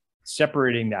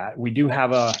separating that. We do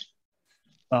have a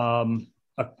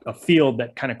field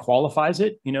that kind of qualifies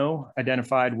it,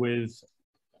 identified with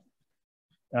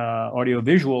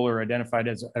audiovisual or identified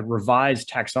as a revised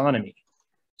taxonomy.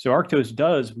 So Arctos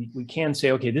does, we can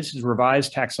say, okay, this is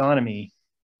revised taxonomy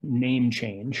name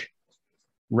change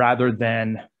rather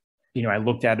than, I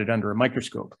looked at it under a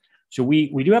microscope. So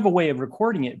we do have a way of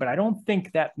recording it, but I don't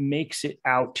think that makes it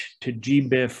out to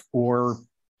GBIF or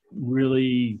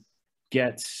really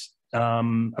gets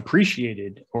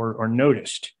appreciated or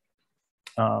noticed.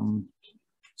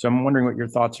 So I'm wondering what your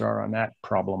thoughts are on that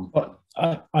problem. Well,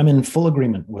 I'm in full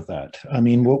agreement with that. I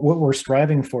mean, what we're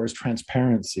striving for is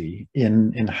transparency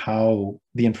in how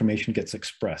the information gets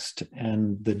expressed,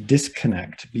 and the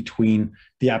disconnect between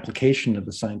the application of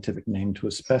the scientific name to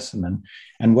a specimen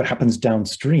and what happens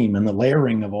downstream, and the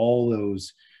layering of all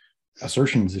those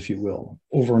assertions, if you will,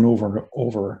 over and over and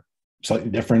over, slightly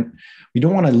different. We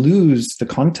don't want to lose the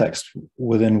context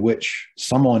within which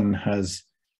someone has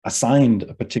assigned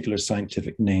a particular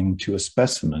scientific name to a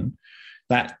specimen.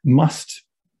 That must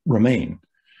remain,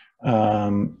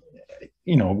 when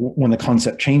the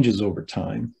concept changes over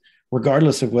time,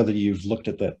 regardless of whether you've looked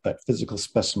at that physical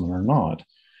specimen or not,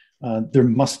 there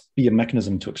must be a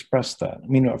mechanism to express that. I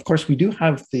mean, of course, we do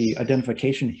have the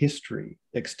identification history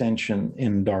extension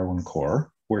in Darwin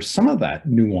Core, where some of that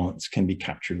nuance can be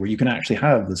captured, where you can actually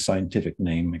have the scientific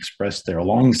name expressed there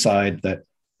alongside that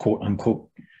quote unquote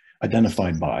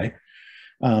identified by.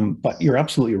 But you're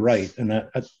absolutely right. And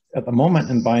at the moment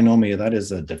in Bionomia, that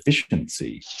is a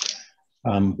deficiency.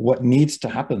 What needs to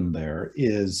happen there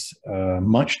is a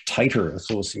much tighter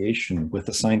association with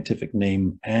the scientific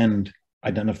name and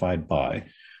identified by.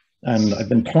 And I've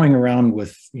been toying around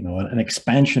with, an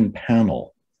expansion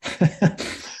panel.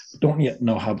 Don't yet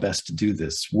know how best to do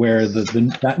this, where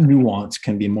that nuance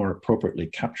can be more appropriately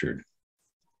captured.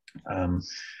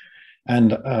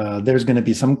 There's going to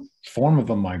be some form of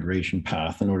a migration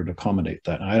path in order to accommodate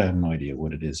that. I have no idea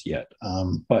what it is yet,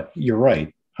 but you're right.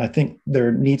 I think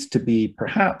there needs to be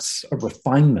perhaps a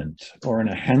refinement or an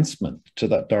enhancement to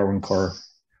that Darwin Core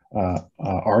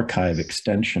archive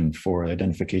extension for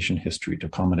identification history to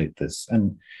accommodate this.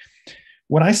 And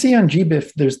what I see on GBIF,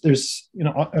 there's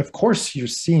of course, you're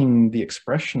seeing the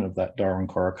expression of that Darwin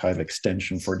Core archive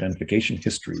extension for identification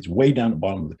histories way down at the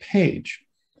bottom of the page,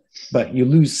 but you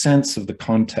lose sense of the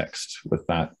context with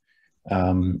that.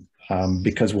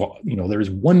 Because there is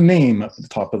one name at the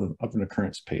top of an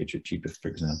occurrence page at GBIF, for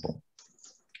example,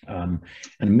 and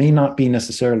may not be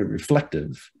necessarily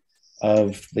reflective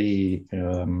of the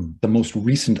most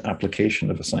recent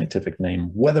application of a scientific name,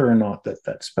 whether or not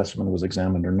that specimen was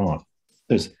examined or not.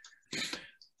 There's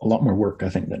a lot more work, I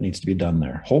think, that needs to be done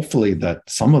there. Hopefully that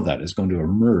some of that is going to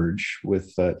emerge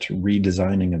with that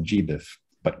redesigning of GBIF,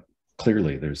 but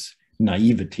clearly there's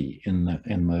naivety in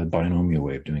the Bionomia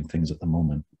way of doing things at the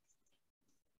moment.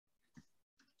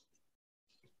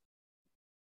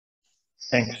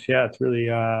 Thanks. Yeah, it's really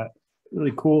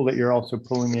really cool that you're also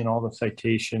pulling in all the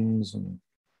citations and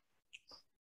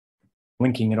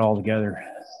linking it all together.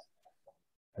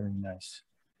 Very nice.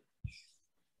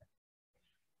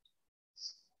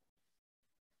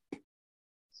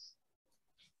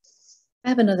 I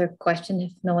have another question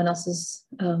if no one else is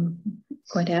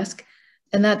going to ask,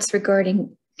 and that's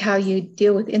regarding how you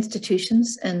deal with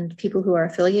institutions and people who are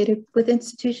affiliated with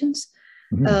institutions.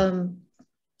 Mm-hmm.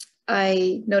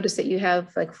 I noticed that you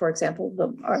have, like, for example,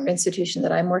 our institution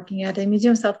that I'm working at, the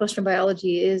Museum of Southwestern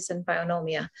Biology, is in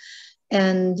Bionomia.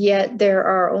 And yet there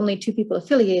are only 2 people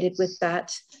affiliated with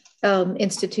that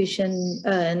institution.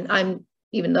 And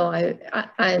even though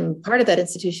I'm part of that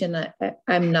institution,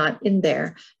 I'm not in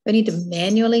there. I need to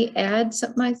manually add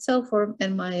something myself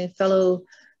and my fellow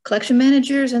collection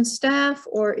managers and staff,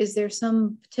 or is there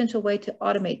some potential way to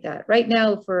automate that? Right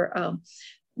now,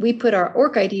 we put our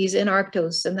ORC IDs in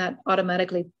Arctos, and that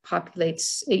automatically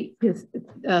populates with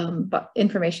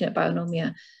information at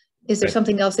Bionomia. Is there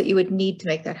something else that you would need to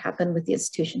make that happen with the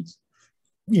institutions?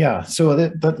 Yeah, so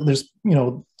there's,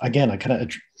 again, I kind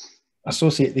of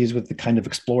associate these with the kind of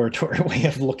exploratory way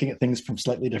of looking at things from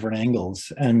slightly different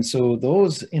angles. And so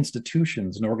those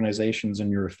institutions and organizations and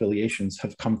your affiliations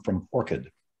have come from ORCID.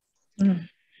 Mm.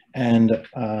 And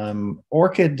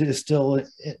ORCID is still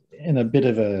in a bit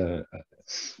of a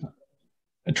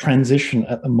transition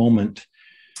at the moment.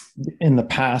 In the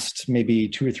past, maybe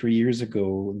 2 or 3 years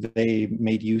ago, they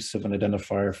made use of an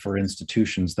identifier for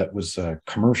institutions that was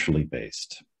commercially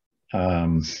based,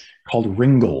 called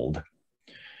Ringgold,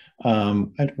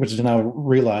 which is now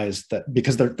realized that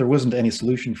because there wasn't any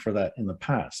solution for that in the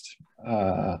past,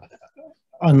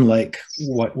 unlike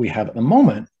what we have at the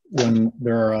moment, when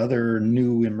there are other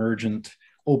new emergent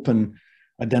open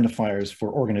identifiers for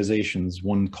organizations,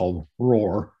 one called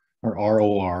ROR, or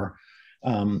ROR.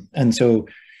 And so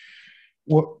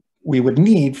what we would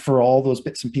need for all those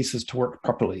bits and pieces to work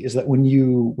properly is that when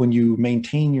you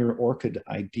maintain your ORCID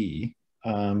ID,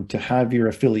 to have your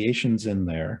affiliations in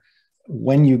there,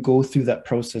 when you go through that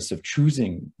process of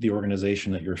choosing the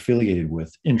organization that you're affiliated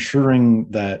with,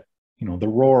 ensuring that the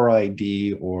ROR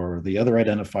ID or the other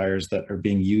identifiers that are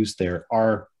being used there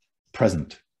are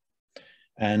present.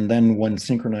 And then when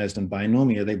synchronized in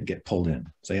Bionomia, they get pulled in.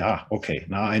 Say, okay,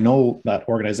 now I know that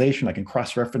organization, I can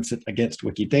cross-reference it against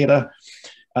Wikidata,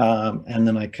 and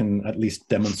then I can at least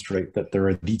demonstrate that there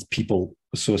are these people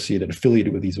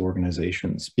affiliated with these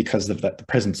organizations because of the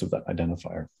presence of that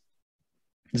identifier.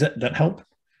 Does that help?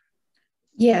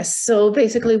 Yes, so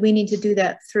basically we need to do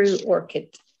that through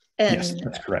ORCID. And, yes,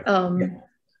 that's correct.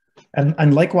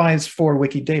 And likewise for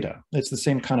Wikidata, it's the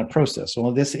same kind of process. So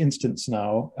in this instance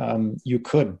now,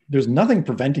 there's nothing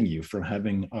preventing you from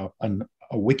having a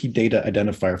Wikidata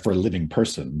identifier for a living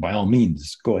person. By all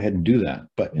means, go ahead and do that.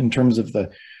 But in terms of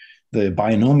the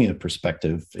Bionomia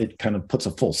perspective, it kind of puts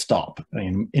a full stop. I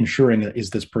mean, ensuring that is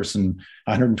this person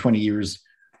 120 years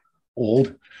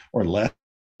old or less,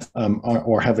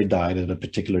 or have they died at a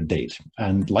particular date?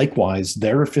 And likewise,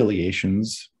 their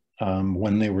affiliations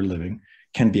when they were living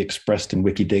can be expressed in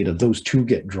Wikidata, those two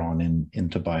get drawn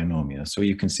into Bionomia. So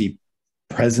you can see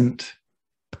present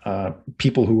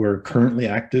people who are currently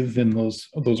active in those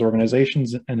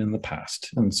organizations and in the past.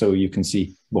 And so you can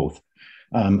see both.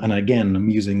 And again, I'm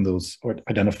using those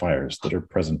identifiers that are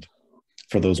present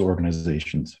for those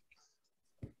organizations.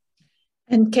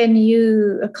 And can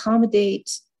you accommodate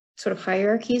sort of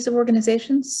hierarchies of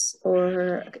organizations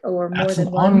or more That's than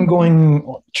an one?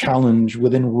 ongoing challenge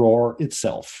within ROAR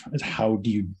itself, is how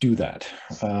do you do that?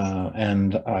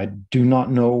 And I do not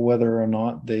know whether or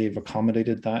not they've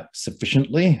accommodated that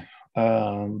sufficiently,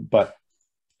 but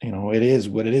it is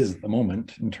what it is at the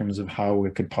moment in terms of how we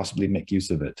could possibly make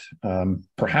use of it.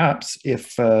 Perhaps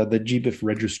if the GBIF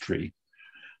registry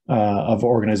of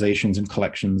organizations and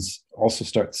collections also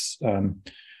starts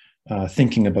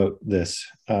thinking about this,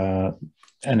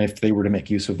 and if they were to make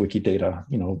use of Wikidata,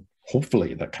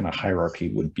 hopefully that kind of hierarchy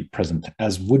would be present,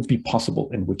 as would be possible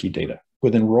in Wikidata.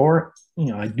 Within ROAR,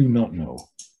 I do not know.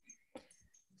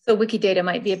 So Wikidata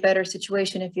might be a better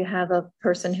situation if you have a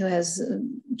person who has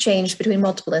changed between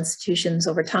multiple institutions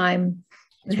over time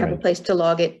and have a place to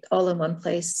log it all in one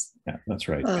place. Yeah, that's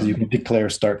right. Because you can declare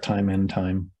start time, end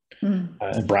time,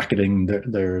 and bracketing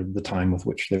the time with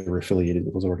which they were affiliated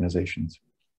with those organizations.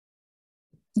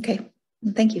 Okay,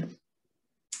 thank you.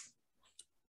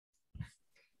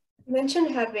 You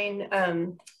mentioned having,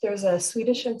 there's a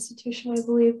Swedish institution, I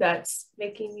believe, that's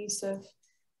making use of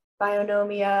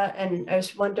Bionomia, and I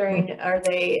was wondering, are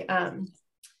they,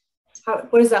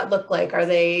 what does that look like? Are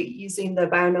they using the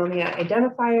Bionomia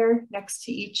identifier next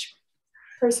to each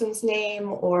person's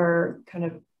name, or kind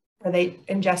of, are they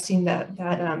ingesting that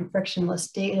frictionless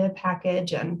data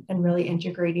package and really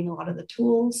integrating a lot of the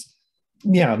tools?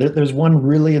 Yeah, there's one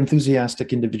really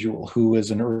enthusiastic individual who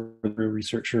is an early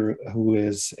researcher who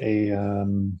is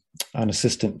an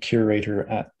assistant curator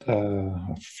at,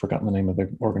 I've forgotten the name of the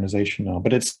organization now,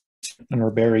 but it's an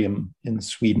herbarium in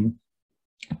Sweden,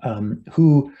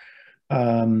 who,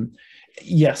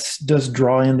 yes, does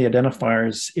draw in the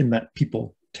identifiers in that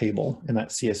people table, in that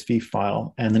CSV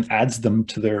file, and then adds them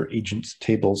to their agents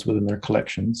tables within their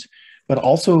collections, but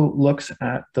also looks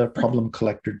at the problem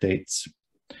collector dates.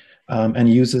 And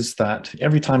uses that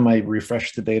every time I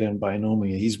refresh the data in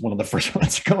Bionomia. He's one of the first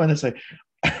ones to go in and say,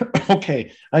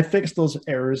 okay, I fixed those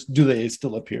errors. Do they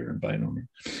still appear in Bionomia?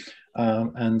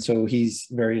 And so he's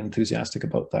very enthusiastic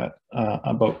about that,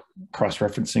 about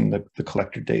cross-referencing the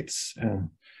collector dates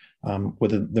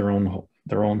with their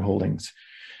own holdings.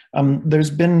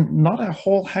 There's been not a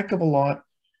whole heck of a lot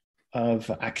of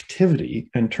activity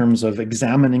in terms of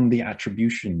examining the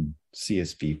attribution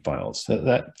CSV files.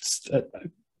 That's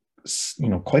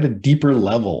quite a deeper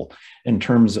level in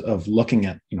terms of looking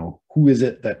at, who is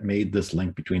it that made this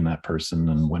link between that person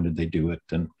and when did they do it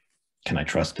and can I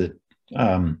trust it?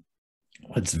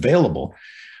 It's available,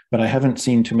 but I haven't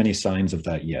seen too many signs of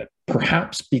that yet.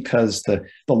 Perhaps because the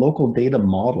local data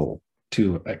model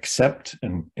to accept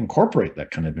and incorporate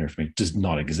that kind of information does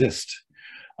not exist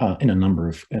in a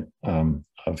number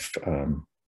of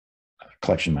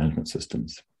collection management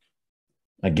systems.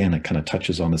 Again, it kind of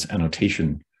touches on this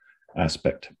annotation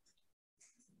aspect.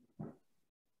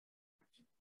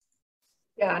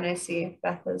 Yeah, and I see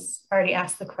Beth has already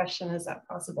asked the question, is that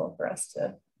possible for us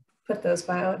to put those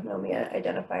Bionomia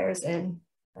identifiers in?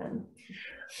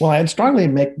 Well, I'd strongly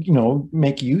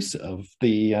make use of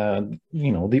the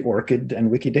the ORCID and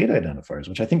Wikidata identifiers,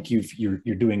 which I think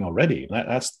you're doing already.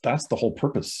 That's the whole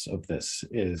purpose of this,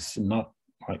 is not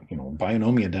like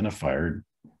Bionomia identifier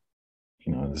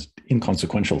is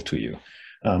inconsequential to you.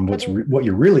 What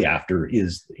you're really after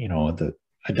is the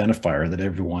identifier that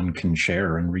everyone can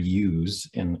share and reuse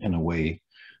in a way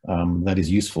that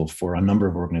is useful for a number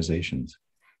of organizations.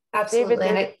 Absolutely,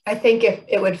 and I think if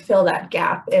it would fill that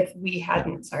gap if we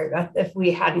hadn't, sorry Beth, if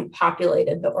we hadn't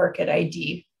populated the ORCID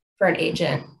ID for an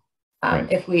agent, right.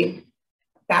 If we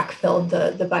backfilled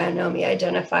the Bionomia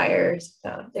identifiers,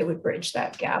 it would bridge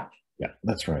that gap. Yeah,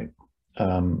 that's right.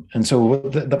 And so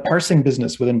the parsing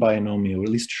business within Bionomia will at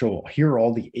least show, here are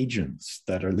all the agents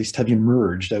that at least have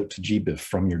emerged out to GBIF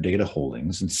from your data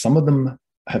holdings. And some of them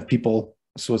have people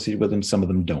associated with them, some of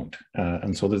them don't.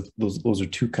 And so those are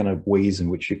two kind of ways in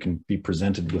which you can be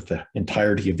presented with the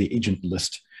entirety of the agent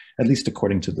list, at least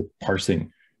according to the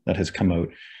parsing that has come out,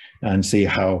 and see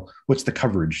what's the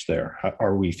coverage there?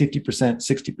 Are we 50%,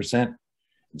 60%,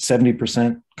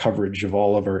 70% coverage of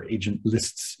all of our agent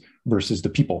lists versus the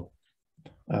people?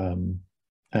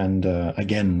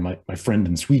 Again, my friend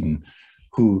in Sweden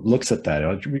who looks at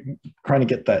that, trying to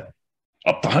get that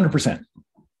up to 100%.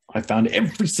 I found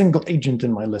every single agent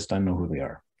in my list. I know who they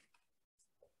are.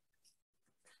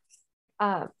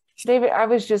 David, I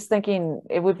was just thinking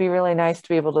it would be really nice to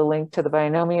be able to link to the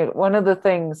Bionomia. One of the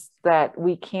things that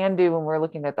we can do when we're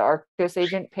looking at the Arctos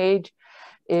agent page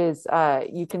is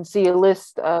you can see a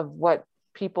list of what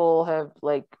people have,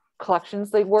 like,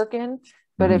 collections they work in.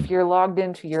 But if you're logged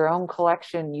into your own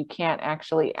collection, you can't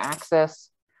actually access.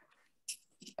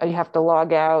 You have to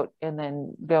log out and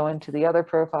then go into the other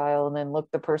profile and then look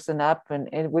the person up. And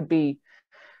it would be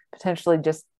potentially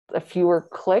just a fewer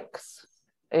clicks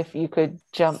if you could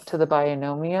jump to the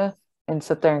Bionomia and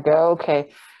sit there and go,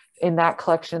 okay, in that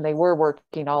collection, they were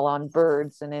working all on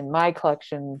birds. And in my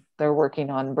collection, they're working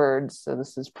on birds. So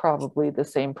this is probably the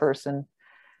same person,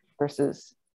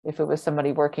 versus if it was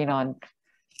somebody working on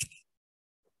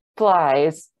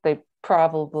flies, they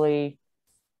probably,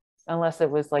 unless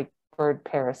it was like bird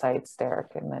parasites,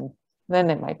 Derek, and then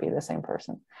it might be the same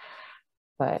person.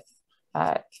 But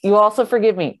you also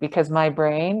forgive me, because my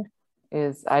brain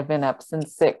is, I've been up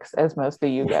since 6, as most of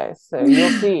you guys. So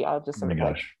you'll see, I'll just sort of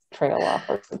like trail off.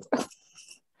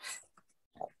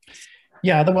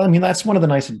 Yeah, well, I mean, that's one of the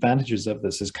nice advantages of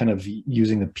this, is kind of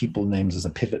using the people names as a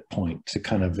pivot point to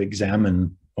kind of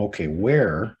examine, okay,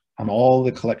 where on all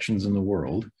the collections in the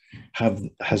world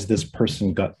has this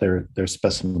person got their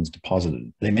specimens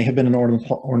deposited? They may have been an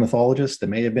ornithologist, they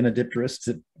may have been a dipterist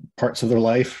at parts of their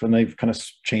life, and they've kind of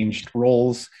changed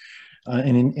roles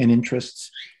and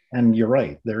interests. And you're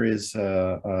right, there is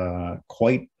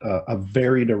quite a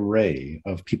varied array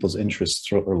of people's interests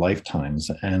throughout their lifetimes.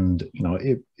 And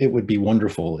it would be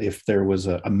wonderful if there was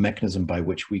a mechanism by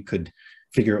which we could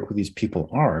figure out who these people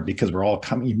are, because we're all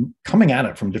coming at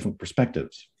it from different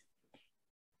perspectives.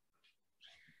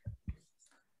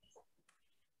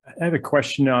 I have a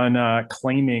question on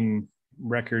claiming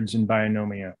records in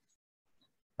Bionomia.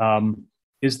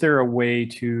 Is there a way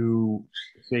to,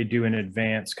 say, do an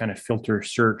advanced kind of filter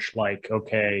search, like,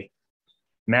 okay,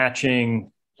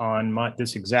 matching on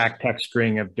this exact text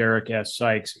string of Derek S.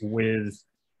 Sykes with,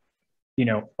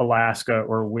 Alaska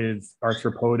or with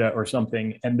Arthropoda or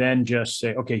something, and then just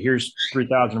say, okay, here's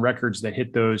 3,000 records that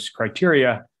hit those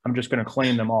criteria. I'm just going to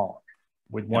claim them all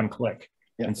with one click.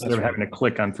 Yeah, instead of having to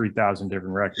click on 3,000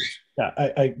 different records. Yeah,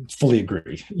 I fully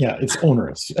agree. Yeah, it's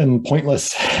onerous and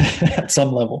pointless at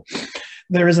some level.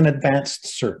 There is an advanced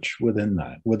search within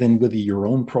that, within your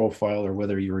own profile, or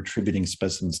whether you're attributing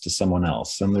specimens to someone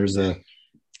else. And there's a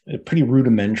pretty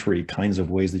rudimentary kinds of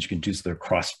ways that you can do their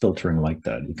cross-filtering like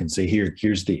that. You can say,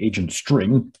 here's the agent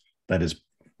string that is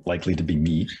likely to be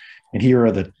me, and here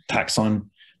are the taxon.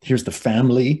 Here's the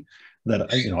family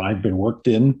that I've been worked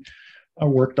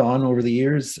on over the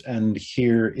years, and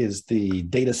here is the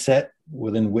data set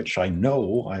within which I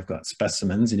know I've got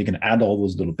specimens, and you can add all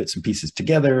those little bits and pieces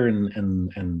together and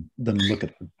then look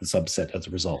at the subset as a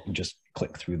result and just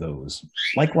click through those.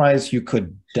 Likewise, you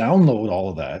could download all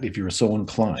of that if you were so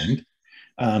inclined,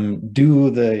 do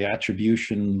the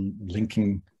attribution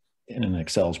linking in an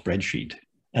Excel spreadsheet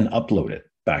and upload it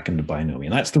back into Bionomia.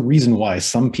 And that's the reason why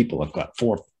some people have got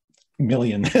 4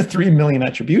 million, 3 million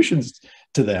attributions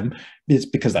to them, is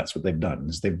because that's what they've done,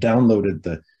 is they've downloaded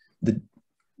the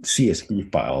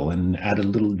CSV file and added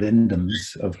little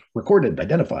addendums of recorded,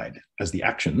 identified as the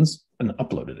actions, and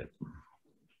uploaded it.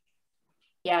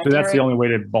 Yeah, so that's the only way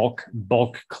to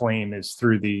bulk claim is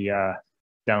through the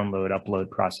download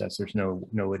upload process. There's no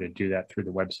way to do that through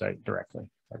the website directly.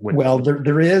 Well,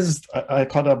 there is. I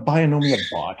call it a Bionomia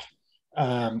bot.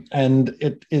 And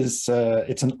it's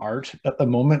an art at the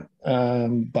moment,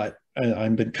 but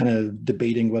I've been kind of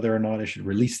debating whether or not I should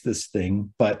release this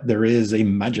thing. But there is a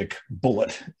magic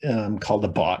bullet called a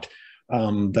bot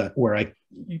where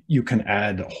you can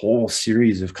add a whole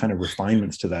series of kind of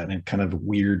refinements to that and kind of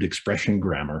weird expression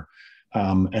grammar.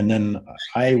 And then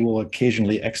I will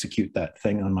occasionally execute that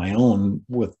thing on my own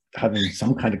with having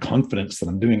some kind of confidence that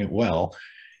I'm doing it well,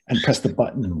 and press the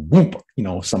button and whoop,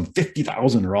 some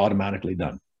 50,000 are automatically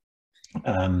done.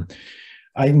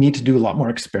 I need to do a lot more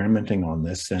experimenting on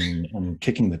this and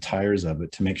kicking the tires of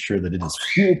it to make sure that it is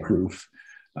foolproof.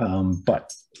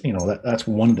 But that's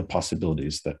one of the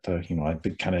possibilities that I've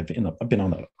been kind of I've been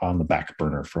on the back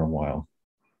burner for a while.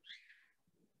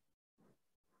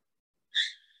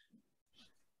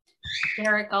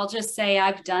 Derek, I'll just say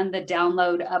I've done the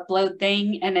download upload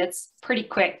thing, and it's pretty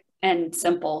quick and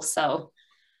simple. So.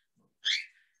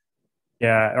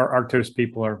 Yeah, our Arctos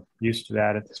people are used to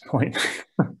that at this point.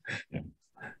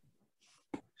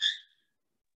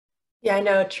 Yeah, I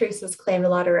know Teresa's claimed a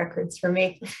lot of records for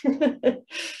me.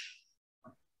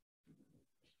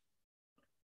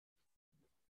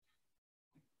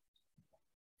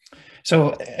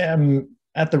 So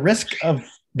at the risk of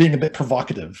being a bit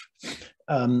provocative,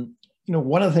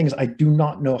 one of the things I do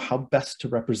not know how best to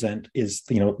represent is,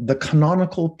 the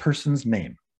canonical person's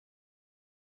name.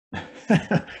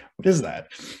 What is that?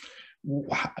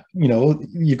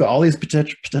 You've got all these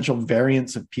potential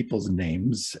variants of people's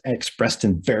names expressed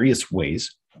in various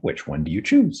ways. Which one do you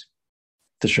choose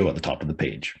to show at the top of the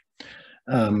page?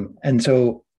 And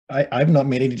so I've not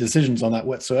made any decisions on that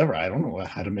whatsoever. I don't know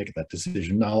how to make that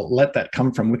decision. I'll let that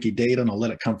come from Wikidata and I'll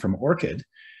let it come from ORCID.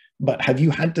 But have you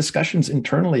had discussions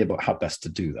internally about how best to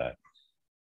do that?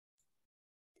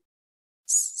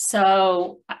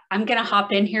 So I'm going to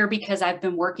hop in here because I've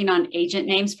been working on agent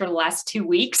names for the last 2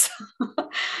 weeks.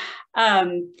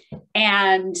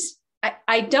 And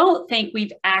I don't think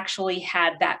we've actually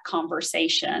had that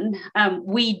conversation.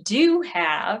 We do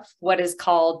have what is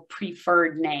called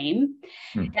preferred name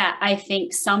that I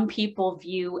think some people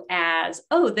view as,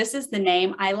 oh, this is the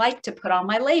name I like to put on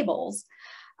my labels.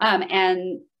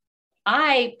 And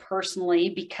I personally,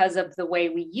 because of the way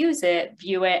we use it,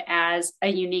 view it as a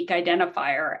unique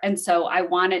identifier. And so I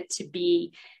want it to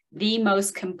be the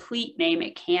most complete name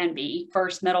it can be,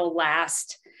 first, middle,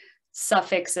 last,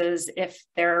 suffixes if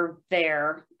they're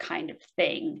there, kind of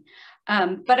thing.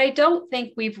 But I don't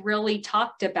think we've really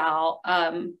talked about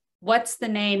what's the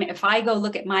name. If I go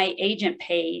look at my agent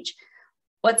page,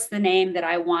 what's the name that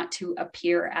I want to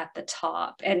appear at the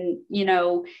top? And,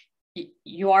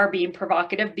 you are being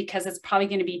provocative because it's probably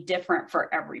going to be different for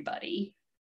everybody.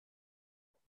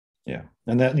 Yeah.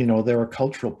 And that, there are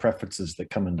cultural preferences that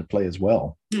come into play as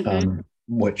well,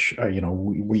 which,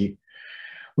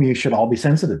 we should all be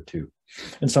sensitive to.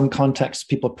 In some contexts,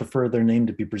 people prefer their name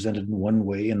to be presented in one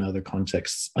way, in other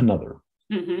contexts, another.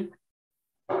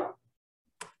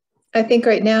 I think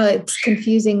right now it's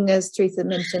confusing, as Teresa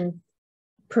mentioned.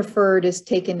 Preferred is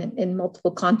taken in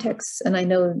multiple contexts. And I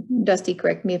know, Dusty,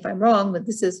 correct me if I'm wrong, but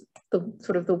this is the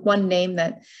sort of the one name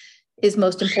that is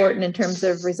most important in terms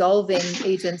of resolving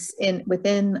agents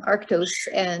within Arctos.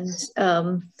 And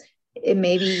it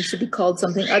maybe should be called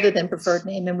something other than preferred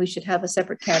name. And we should have a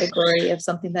separate category of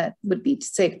something that would be,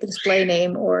 say, the display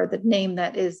name or the name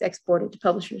that is exported to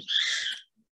publishers.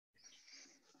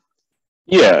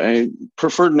 Yeah,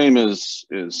 preferred name is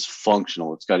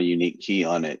functional. It's got a unique key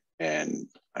on it, and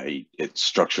it's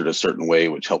structured a certain way,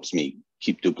 which helps me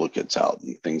keep duplicates out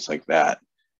and things like that.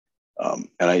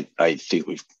 And I think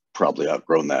we've probably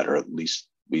outgrown that, or at least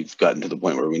we've gotten to the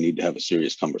point where we need to have a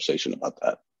serious conversation about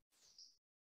that.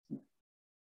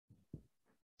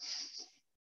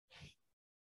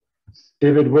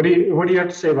 David, what do you have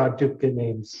to say about duplicate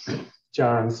names,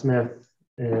 John Smith,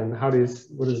 and what is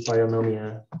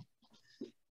Bionomia?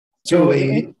 So,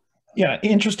 yeah,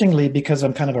 interestingly, because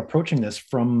I'm kind of approaching this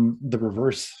from the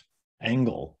reverse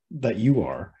angle that you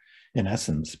are, in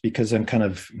essence, because I'm kind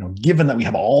of, given that we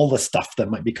have all the stuff that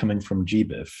might be coming from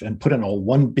GBIF and put in all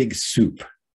one big soup,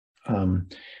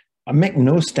 I make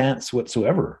no stance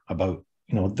whatsoever about,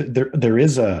 there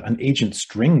is an agent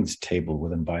strings table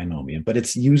within Bionomia, but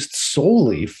it's used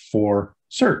solely for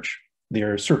search.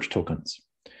 They're search tokens.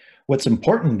 What's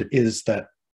important is that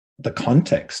the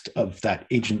context of that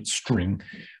agent string,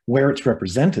 where it's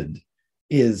represented,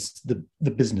 is the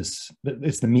business,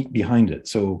 it's the meat behind it.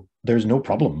 So there's no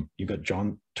problem. You got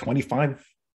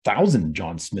 25,000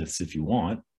 John Smiths if you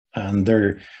want.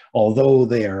 And although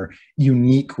they are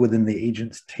unique within the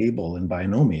agent's table in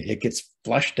Bionomia, it gets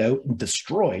flushed out and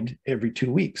destroyed every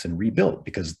 2 weeks and rebuilt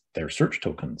because they're search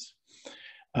tokens.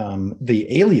 The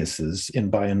aliases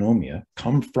in Bionomia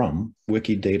come from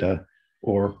Wikidata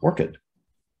or ORCID.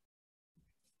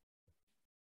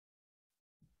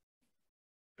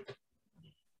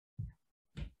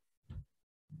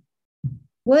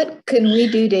 What can we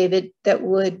do, David, that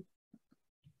would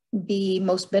be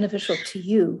most beneficial to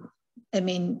you? I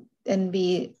mean,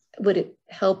 would it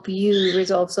help you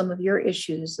resolve some of your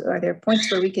issues? Are there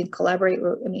points where we can collaborate?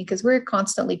 I mean, because we're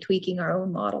constantly tweaking our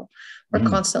own model. We're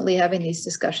constantly having these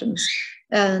discussions,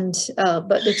 and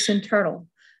but it's internal.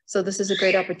 So this is a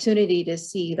great opportunity to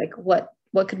see, like, what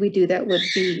could we do that would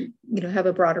be, have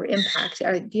a broader impact?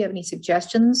 Do you have any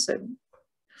suggestions?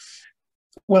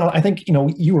 Well, I think,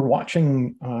 you were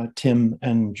watching Tim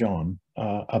and John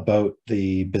about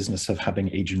the business of having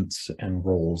agents and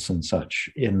roles and such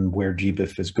in where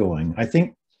GBIF is going. I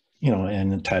think, in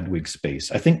the Tadwig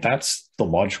space, I think that's the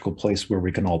logical place where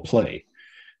we can all play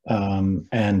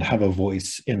and have a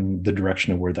voice in the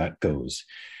direction of where that goes.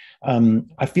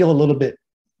 I feel a little bit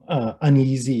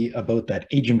uneasy about that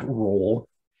agent role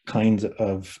kind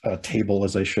of table,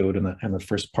 as I showed in the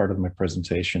first part of my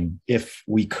presentation. If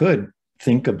we could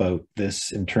think about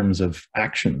this in terms of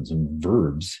actions and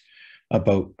verbs,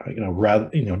 about,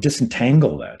 rather,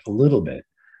 disentangle that a little bit.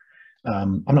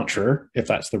 I'm not sure if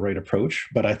that's the right approach,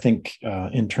 but I think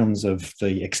in terms of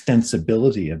the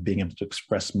extensibility of being able to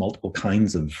express multiple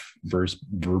kinds of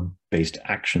verb-based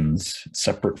actions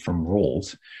separate from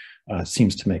roles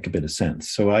seems to make a bit of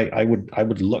sense. So I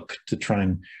would look to try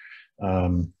and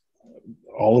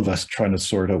all of us trying to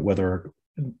sort out whether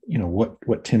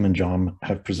what Tim and John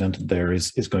have presented there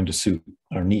is going to suit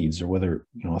our needs, or whether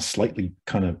a slightly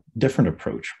kind of different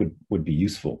approach would be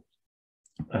useful.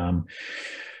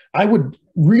 I would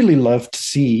really love to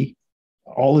see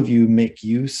all of you make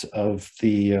use of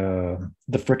the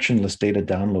frictionless data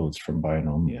downloads from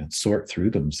Bionomia, sort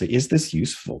through them, say, is this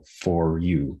useful for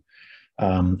you?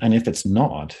 And if it's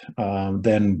not,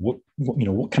 then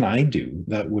what can I do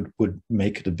that would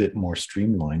make it a bit more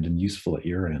streamlined and useful at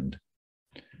your end?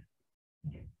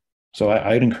 So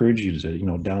I'd encourage you to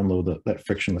download that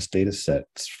frictionless data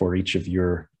sets for each of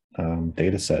your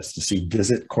data sets to see,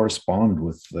 does it correspond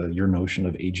with your notion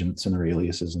of agents and their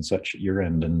aliases and such at your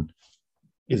end, and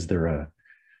is there a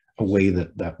way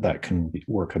that can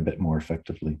work a bit more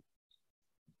effectively?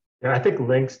 Yeah, I think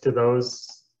links to those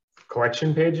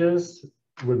collection pages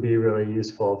would be really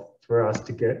useful for us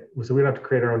to get, so we don't have to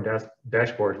create our own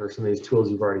dashboard for some of these tools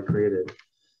you've already created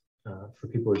for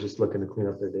people who are just looking to clean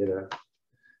up their data.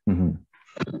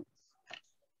 Mm-hmm.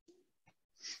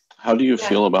 How do you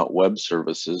feel about web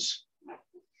services?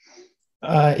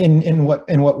 In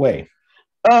what way?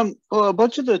 Well, a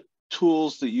bunch of the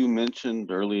tools that you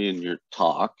mentioned early in your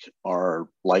talk are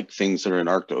like things that are in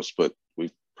Arctos, but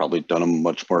we've probably done them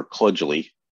much more kludgily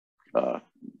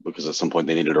because at some point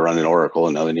they needed to run in Oracle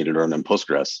and now they needed to run in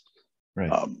Postgres.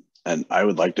 Right. And I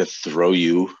would like to throw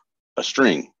you a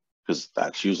string, because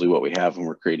that's usually what we have when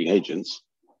we're creating agents.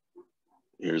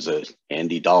 Here's a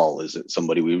Andy doll. Is it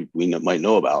somebody we might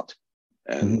know about?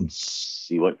 And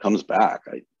see what comes back.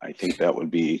 I think that would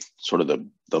be sort of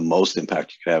the most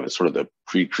impact you could have, is sort of the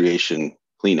pre-creation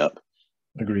cleanup.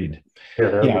 Agreed.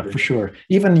 Yeah, for sure.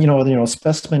 Even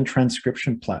specimen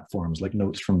transcription platforms like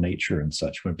Notes from Nature and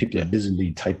such, when people are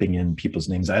busily typing in people's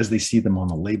names as they see them on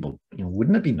the label,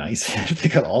 wouldn't it be nice if they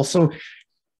could also,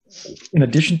 in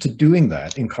addition to doing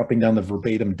that, in copying down the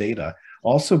verbatim data,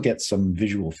 also get some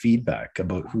visual feedback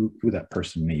about who that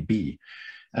person may be.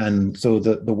 And so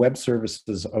the web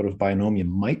services out of Bionomia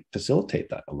might facilitate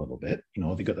that a little bit.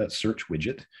 If you got that search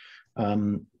widget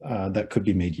that could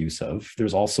be made use of.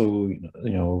 There's also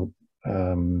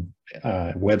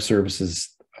web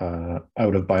services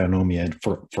out of Bionomia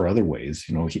for other ways.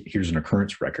 Here's an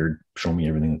occurrence record, show me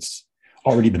everything that's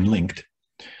already been linked.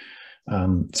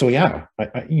 So yeah,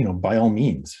 by all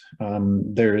means,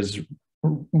 there is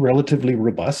relatively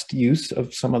robust use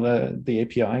of some of the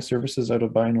API services out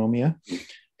of Bionomia.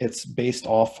 It's based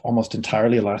off almost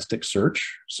entirely Elasticsearch,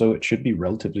 so it should be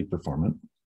relatively performant.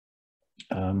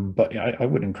 But yeah, I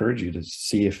would encourage you to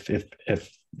see if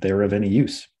they're of any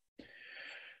use.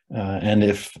 And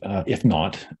if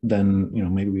not, then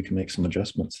maybe we can make some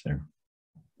adjustments there.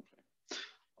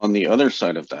 On the other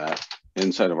side of that,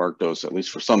 inside of Arctos, at least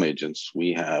for some agents,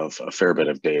 we have a fair bit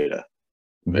of data.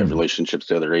 We have relationships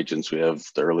to other agents. We have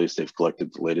the earliest they've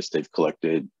collected, the latest they've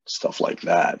collected, stuff like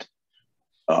that.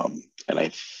 And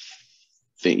I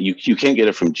think you can't get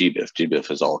it from GBIF.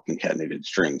 GBIF is all concatenated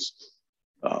strings.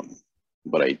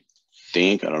 But I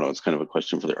don't know, it's kind of a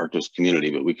question for the Arctos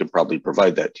community, but we could probably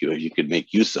provide that to you if you could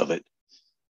make use of it.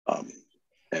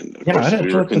 And of course, if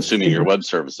we were consuming your web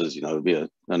services, it would be a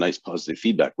nice positive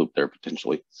feedback loop there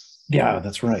potentially. Yeah,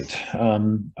 that's right.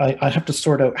 I'd have to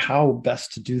sort out how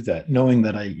best to do that, knowing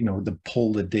that to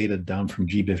pull the data down from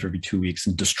GBIF every 2 weeks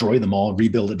and destroy them all,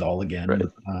 rebuild it all again. Right.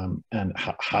 And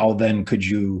how then could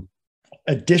you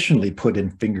additionally put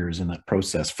in fingers in that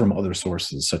process from other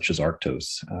sources such as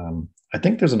Arctos? I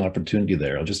think there's an opportunity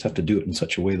there. I'll just have to do it in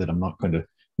such a way that I'm not going to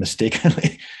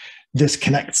mistakenly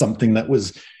disconnect something that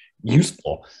was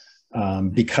useful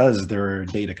because there are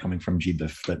data coming from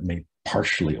GBIF that may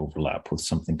partially overlap with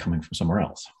something coming from somewhere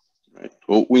else. Right.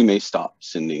 Well, we may stop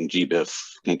sending GBIF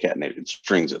concatenated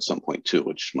strings at some point too,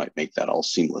 which might make that all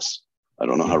seamless. I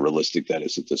don't know how realistic that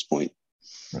is at this point.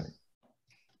 Right.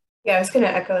 Yeah, I was going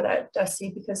to echo that,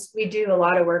 Dusty, because we do a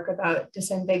lot of work about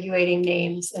disambiguating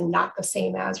names and not the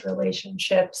same as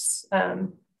relationships,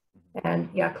 and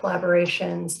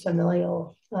collaborations,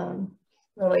 familial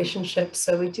relationships.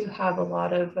 So we do have a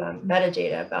lot of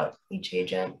metadata about each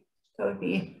agent. That would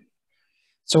be.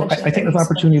 So I think there's an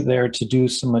opportunity there to do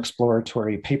some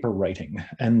exploratory paper writing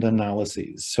and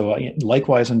analyses. So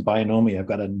likewise in Bionomia, I've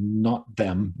got a not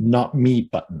them, not me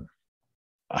button.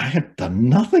 I had done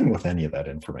nothing with any of that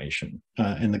information.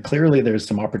 And clearly there's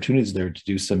some opportunities there to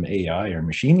do some AI or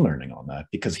machine learning on that,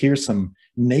 because here's some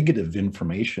negative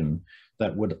information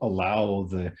that would allow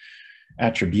the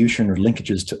attribution or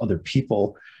linkages to other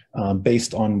people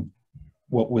based on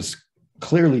what was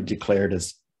clearly declared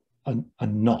as a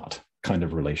not kind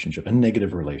of relationship, a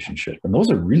negative relationship. And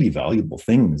those are really valuable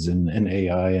things in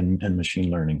AI and machine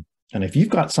learning. And if you've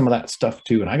got some of that stuff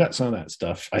too, and I got some of that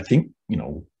stuff, I think,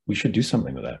 we should do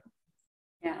something with that.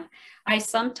 Yeah, I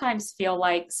sometimes feel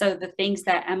like, so the things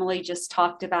that Emily just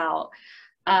talked about,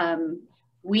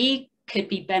 we could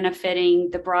be benefiting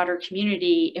the broader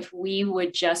community if we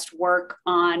would just work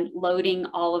on loading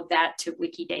all of that to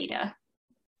Wikidata.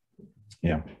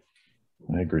 Yeah,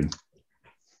 I agree.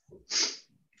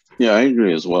 Yeah, I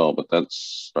agree as well, but that's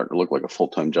starting to look like a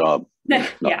full-time job.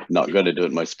 Not going to do it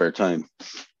in my spare time.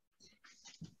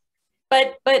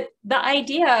 But the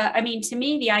idea, I mean, to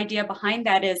me, the idea behind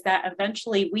that is that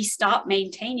eventually we stop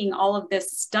maintaining all of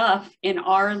this stuff in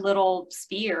our little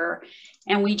sphere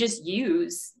and we just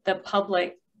use the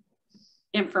public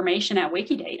information at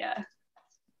Wikidata.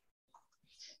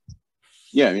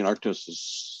 Yeah, I mean, Arctos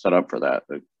is set up for that.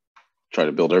 They try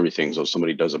to build everything so if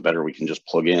somebody does it better, we can just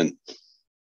plug in.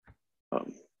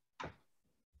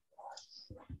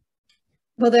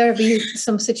 Will there be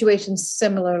some situations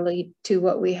similarly to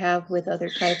what we have with other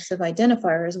types of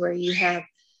identifiers where you have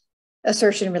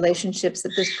assertion relationships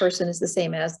that this person is the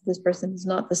same as, this person is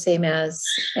not the same as,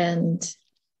 and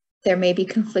there may be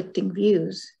conflicting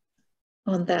views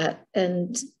on that?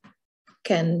 And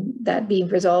can that be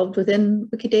resolved within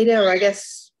Wikidata, or I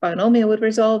guess Bionomia would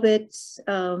resolve it?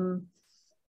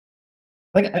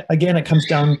 Again, it comes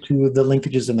down to the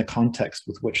linkages and the context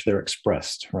with which they're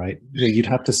expressed, right? You'd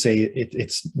have to say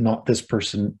it's not this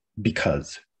person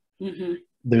because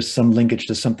there's some linkage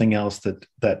to something else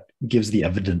that gives the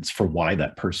evidence for why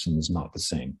that person is not the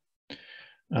same.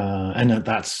 And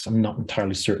I'm not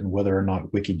entirely certain whether or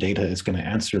not Wikidata is going to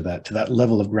answer that to that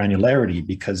level of granularity,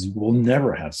 because we'll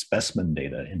never have specimen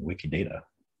data in Wikidata.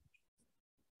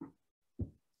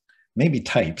 Maybe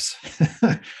types,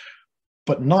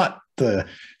 but not the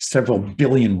several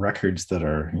billion records that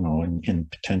are, in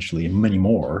potentially many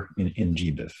more in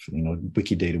GBIF.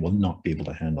 Wikidata will not be able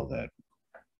to handle that.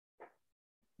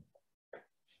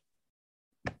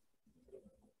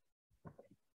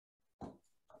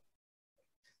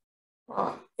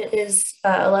 Well, it is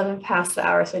 11 past the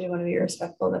hour, so I do want to be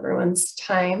respectful of everyone's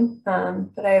time.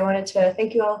 But I wanted to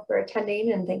thank you all for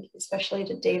attending, and thank you especially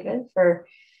to David for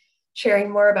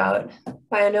sharing more about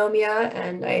Bionomia.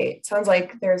 And it sounds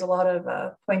like there's a lot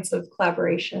of points of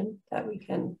collaboration that we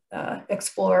can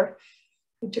explore,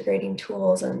 integrating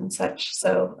tools and such.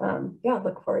 So yeah,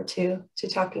 look forward to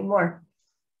talking more.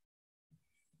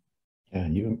 Yeah,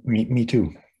 me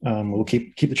too. We'll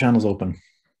keep the channels open.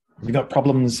 If you got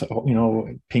problems,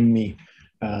 ping me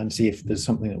and see if there's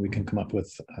something that we can come up with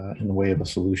in the way of a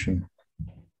solution.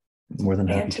 More than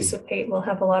happy to. I anticipate we'll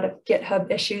have a lot of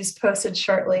GitHub issues posted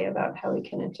shortly about how we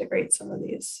can integrate some of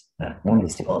these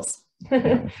tools.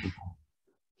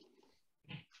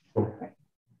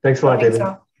 Thanks a lot, David.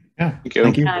 All. Yeah,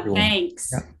 thank you.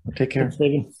 Thanks. Yeah, take care. Thanks,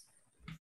 David.